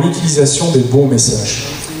support dans l'utilisation des bons messages.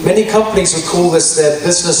 Many companies would call this their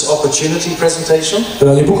business opportunity presentation.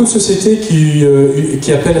 Alors il y a beaucoup de sociétés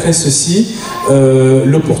qui appelleraient ceci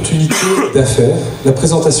l'opportunité d'affaires, la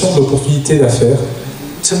présentation de l'opportunité d'affaires.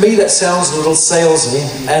 To me, that sounds a little salesy,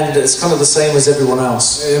 and it's kind of the same as everyone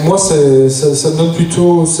else. Et moi, ça donne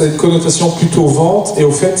plutôt, ça a une connotation plutôt vente, et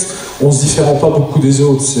au fait, on se différencie pas beaucoup des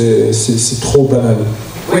autres. C'est trop banal.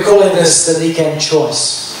 We're calling this the Nikken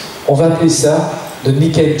choice. On va appeler ça le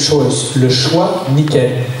Nikken Choice, le choix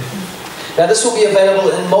Nikken. Now, this will be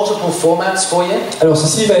available in multiple formats for you. Alors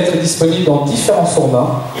ceci va être disponible dans différents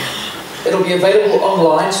formats. It'll be available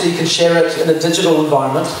online, so you can share it in a digital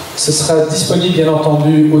environment. Ce sera disponible bien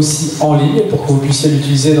entendu aussi en ligne pour que vous puissiez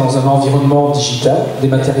l'utiliser dans un environnement digital,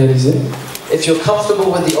 dématérialisé. If you're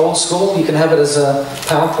comfortable with the old school, you can have it as a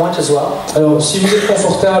PowerPoint as well. Alors si vous êtes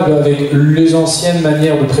confortable avec les anciennes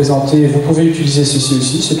manières de présenter, vous pouvez utiliser ceci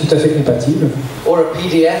aussi, c'est tout à fait compatible. Or a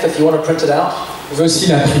PDF if you want to print it out. Vous pouvez aussi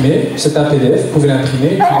l'imprimer, c'est un PDF, vous pouvez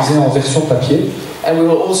l'imprimer, l'utiliser en version papier. And we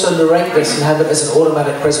will also narrate this and have it as an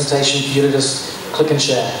automatic presentation for you to just click and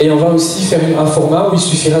share. Et on va aussi faire un format où il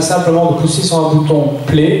suffira simplement de pousser sur un bouton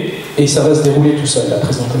play et ça va se dérouler tout seul, la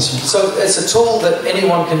présentation. So it's a tool that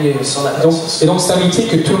anyone can use on that basis. Et donc c'est un outil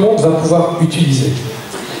que tout le monde va pouvoir utiliser.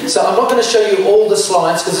 So I'm not going to show you all the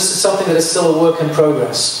slides because this is something that is still a work in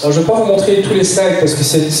progress. Alors je ne vais pas vous montrer tous les slides parce que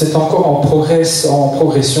c'est encore en progression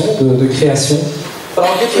de création. But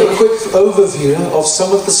I'll give you a quick overview of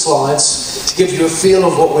some of the slides to give you a feel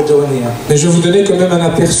of what we're doing here. Mais je vais vous donner quand même un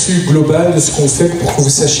aperçu global de ce qu'on fait pour que vous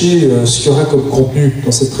sachiez ce qu'il y aura comme contenu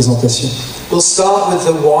dans cette présentation. We'll start with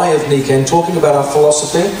the why of Nikken, talking about our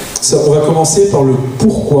philosophy. On va commencer par le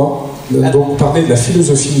pourquoi, donc parler de la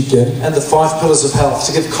philosophie Nikken. And the 5 pillars of health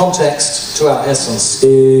to give context to our essence.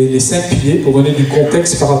 Et les 5 piliers pour donner du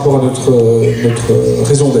contexte par rapport à notre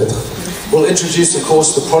raison d'être. We'll introduce, of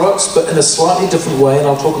course, the products, but in a slightly different way, and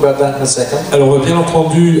I'll talk about that in a second. Alors, on va bien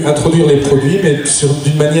entendu introduire les produits, mais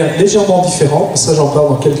d'une manière légèrement différente. Ça, j'en parle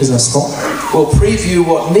dans quelques instants. We'll preview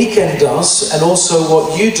what Nikken does, and also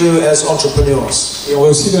what you do as entrepreneurs. Et on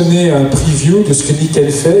va aussi donner un preview de ce que Nikken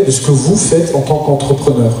fait, de ce que vous faites en tant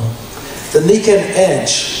qu'entrepreneur. The Nikken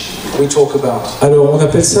Edge, we talk about. Alors, on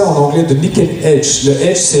appelle ça en anglais the Nikken Edge. Le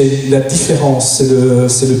edge, c'est la différence,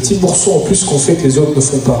 c'est le petit morceau en plus qu'on fait que les autres ne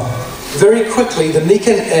font pas. Very quickly, the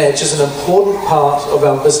Nikken Edge is an important part of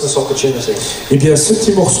our business opportunity. Eh bien, ce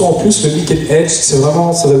petit morceau en plus, le Nikken Edge, ça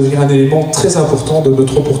va devenir un élément très important de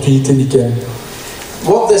notre opportunité Nikken.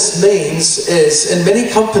 What this means is, in many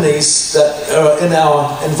companies that are in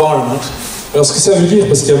our environment, alors, ce que ça veut dire,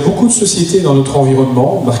 parce qu'il y a beaucoup de sociétés dans notre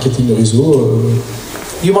environnement, marketing de réseau,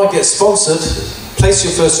 you might get sponsored, place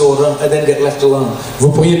your first order, and then get left alone. Vous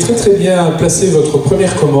pourriez très très bien placer votre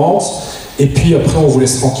première commande, et puis après on vous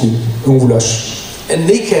laisse tranquille, on vous lâche. In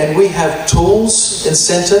Nikken, we have tools,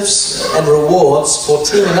 incentives, and rewards for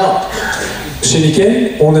teaming up. Chez Nikken,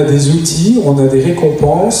 on a des outils, on a des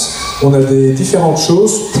récompenses, on a des différentes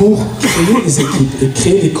choses pour créer des équipes et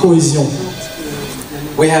créer des cohésions.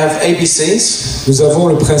 We have ABCs. Nous avons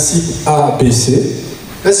le principe ABC.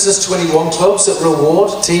 Business 21 clubs that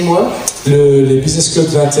reward teamwork. Les Business Club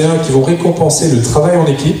 21 qui vont récompenser le travail en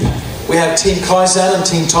équipe. We have Team Kaizen and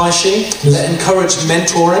Team Taishi that encourage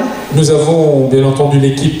mentoring. Nous avons bien entendu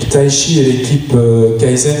l'équipe Taishi et l'équipe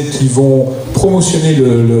Kaizen qui vont promotionner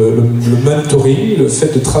le mentoring, le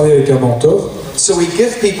fait de travailler avec un mentor. So we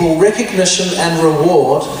give people recognition and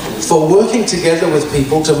reward for working together with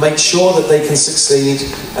people to make sure that they can succeed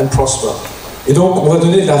and prosper. Et donc on va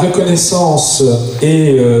donner de la reconnaissance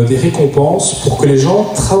et des récompenses pour que les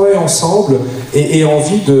gens travaillent ensemble et aient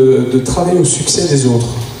envie de travailler au succès des autres.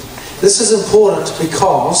 This is important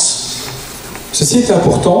because ceci est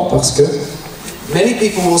important parce que many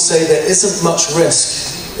people will say there isn't much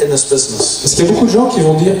risk in this business. Parce qu'il y a beaucoup de gens qui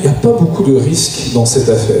vont dire il n'y a pas beaucoup de risques dans cette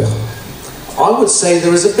affaire. I would say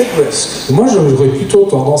there is a big risk. Moi j'aurais plutôt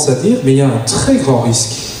tendance à dire mais il y a un très grand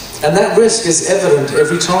risque. And that risk is evident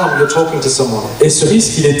every time you're talking to someone. Et ce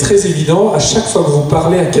risque il est très évident à chaque fois que vous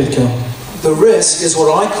parlez à quelqu'un. The risk is what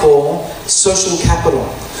I call social capital.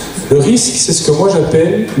 Le risque, c'est ce que moi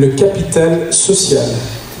j'appelle le capital social.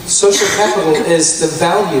 Social capital is the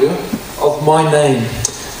value of my name.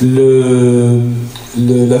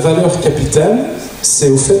 La valeur capitale, c'est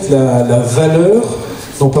au fait la valeur.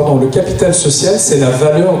 Non, pardon, le capital social, c'est la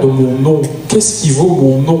valeur de mon nom. Qu'est-ce qui vaut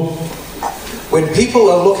mon nom? When people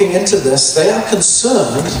are looking into this, they are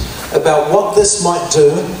concerned about what this might do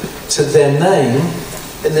to their name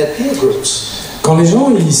in their peer groups. Quand les gens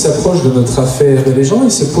ils s'approchent de notre affaire, les gens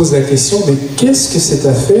ils se posent la question mais qu'est-ce que cette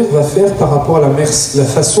affaire va faire par rapport à la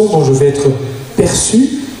façon dont je vais être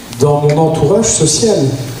perçu dans mon entourage social?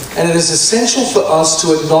 And it is essential for us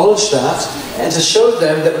to acknowledge that and to show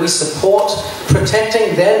them that we support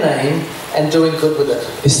protecting their name and doing good with it.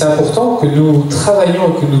 Et c'est important que nous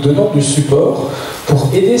travaillions et que nous donnons du support pour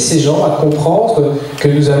aider ces gens à comprendre que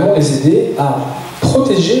nous allons les aider à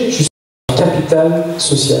protéger justement le capital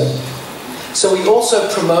social. So we also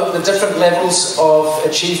promote the different levels of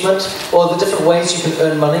achievement or the different ways you can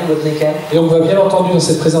earn money with Nikken. Et on va bien entendu dans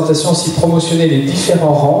cette présentation aussi promotionner les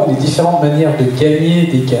différents rangs, les différentes manières de gagner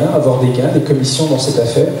des gains, avoir des gains, des commissions dans cette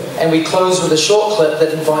affaire. And we close with a short clip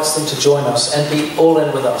that invites them to join us and be all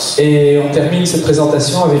in with us. Et on termine cette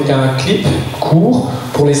présentation avec un clip court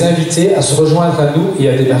pour les inviter à se rejoindre à nous et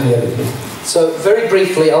à démarrer avec nous. So very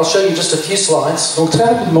briefly, I'll show you just a few slides. Donc très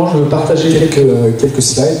rapidement, je veux partager quelques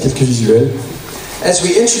slides, quelques visuels. As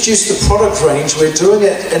we introduce the product range, we're doing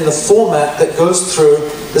it in the format that goes through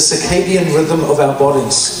the circadian rhythm of our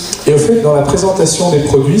bodies. Et au fait, dans la présentation des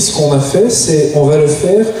produits, ce qu'on a fait, c'est on va le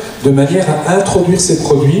faire de manière à introduire ces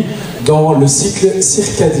produits dans le cycle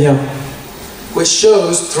circadien. Which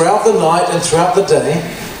shows throughout the night and throughout the day,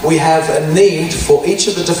 we have a need for each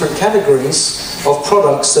of the different categories of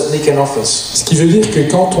products that Nikken offers. Ce qui veut dire que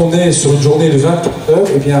quand on est sur une journée de 24 heures,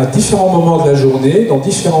 eh bien, à différents moments de la journée, dans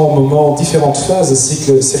différents moments, différentes phases de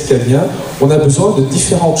cycle circadien, on a besoin de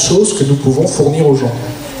différentes choses que nous pouvons fournir aux gens.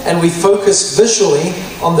 And we focus visually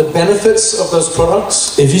on the benefits of those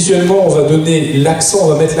products. Et visuellement, on va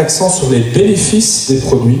mettre l'accent sur les bénéfices des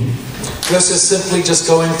produits. Versus simply just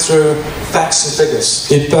going through facts and figures.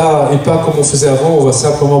 Et pas comme on faisait avant, on va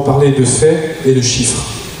simplement parler de faits et de chiffres.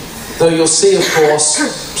 Though you'll see, of course,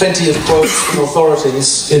 plenty of quotes from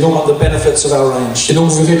authorities on the benefits of our range. Et donc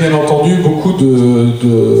vous verrez bien entendu beaucoup de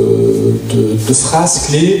phrases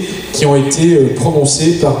clés qui ont été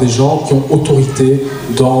prononcées par des gens qui ont autorité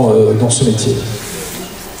dans ce métier.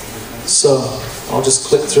 So, I'll just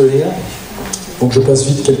click through here. Donc je passe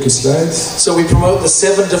vite quelques slides. So we promote the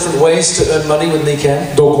 7 different ways to earn money with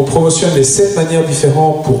Nikken. Donc on promotionne les 7 manières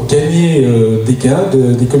différentes pour gagner des gains,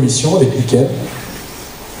 des commissions avec Nikken.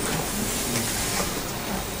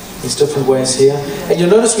 These different ways here. And you'll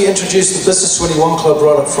notice we introduced the Business 21 Club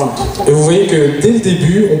right up front. Et vous voyez que dès le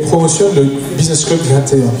début, on promotionne le Business Club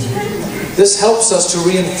 21. This helps us to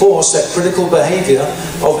reinforce that critical behavior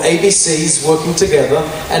of ABCs working together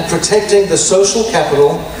and protecting the social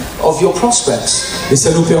capital of your prospects. Et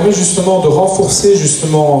ça nous permet justement de renforcer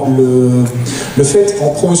justement le fait,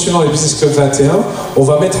 en promotionnant les Business Club 21, on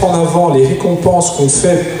va mettre en avant les récompenses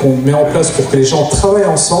qu'on met en place pour que les gens travaillent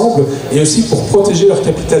ensemble et aussi pour protéger leur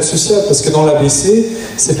capital social, parce que dans l'ABC,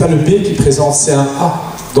 c'est pas le B qui présente, c'est un A.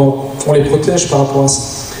 Donc on les protège par rapport à ça.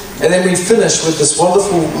 And then we finish with this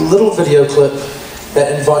wonderful little video clip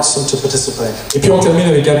that invites them to participate. Et puis on termine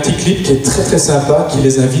avec un petit clip qui est très très sympa, qui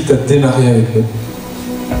les invite à démarrer avec nous.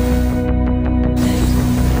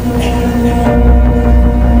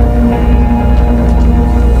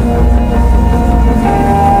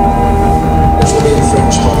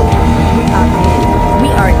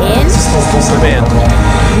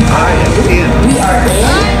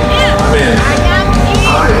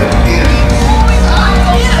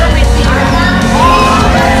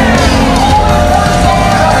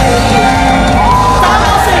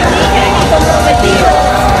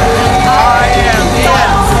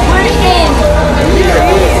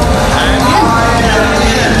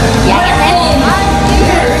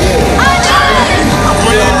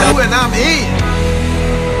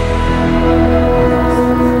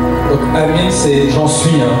 C'est j'en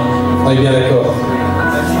suis, hein. On est bien d'accord.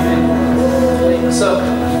 So,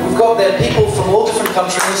 we've got there people from all different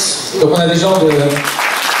countries. Donc on a des gens de différents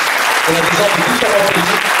pays.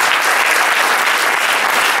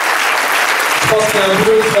 Je pense qu'il y a un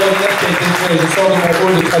boulot extraordinaire qui a été fait. Je sors de mon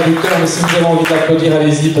rôle de traducteur, mais si vous avez envie d'applaudir,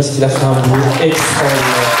 allez-y, parce qu'il a fait un boulot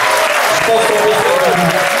extraordinaire. Je pense qu'on peut faire un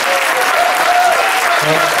boulot.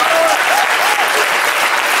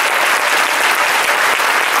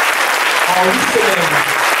 En 8 semaines.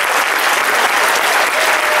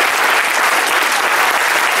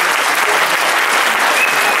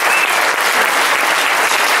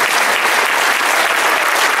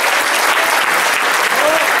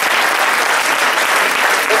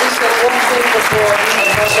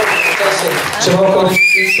 J'aimerais encore dire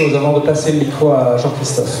une chose avant de passer le micro à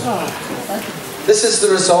Jean-Christophe. This is the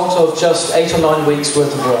result of just 8 or 9 weeks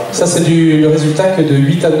worth of work. Ça, c'est le résultat que de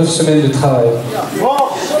 8 à 9 semaines de travail.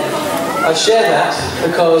 I share that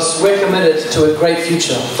because we're committed to a great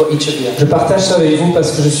future for each of you. Je partage ça avec vous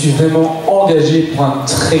parce que je suis vraiment engagé pour un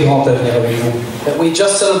très grand avenir avec vous. That we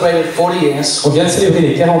just celebrated 40 years. On vient de célébrer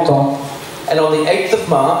les 40 ans. And on the 8th of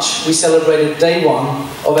March, we celebrated day 1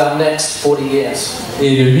 of our next 40 years.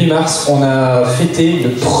 Et le 8 mars, on a fêté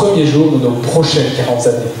le premier jour de nos prochaines 40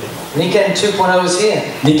 années. Nikken 2.0 is here.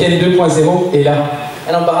 Nikken 2.0 est là.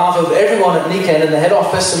 And on behalf of everyone at Nikken and the head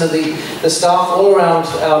office and the staff all around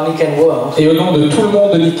our Nikken world. Et au nom de tout le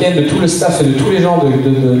monde de Nikken, de tout le staff et de tous les gens de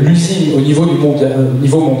l'usine au niveau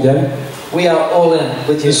mondial, we are all in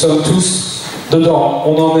with you. Nous sommes tous dedans.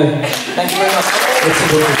 On en est. Thank you very much. Merci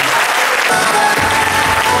beaucoup.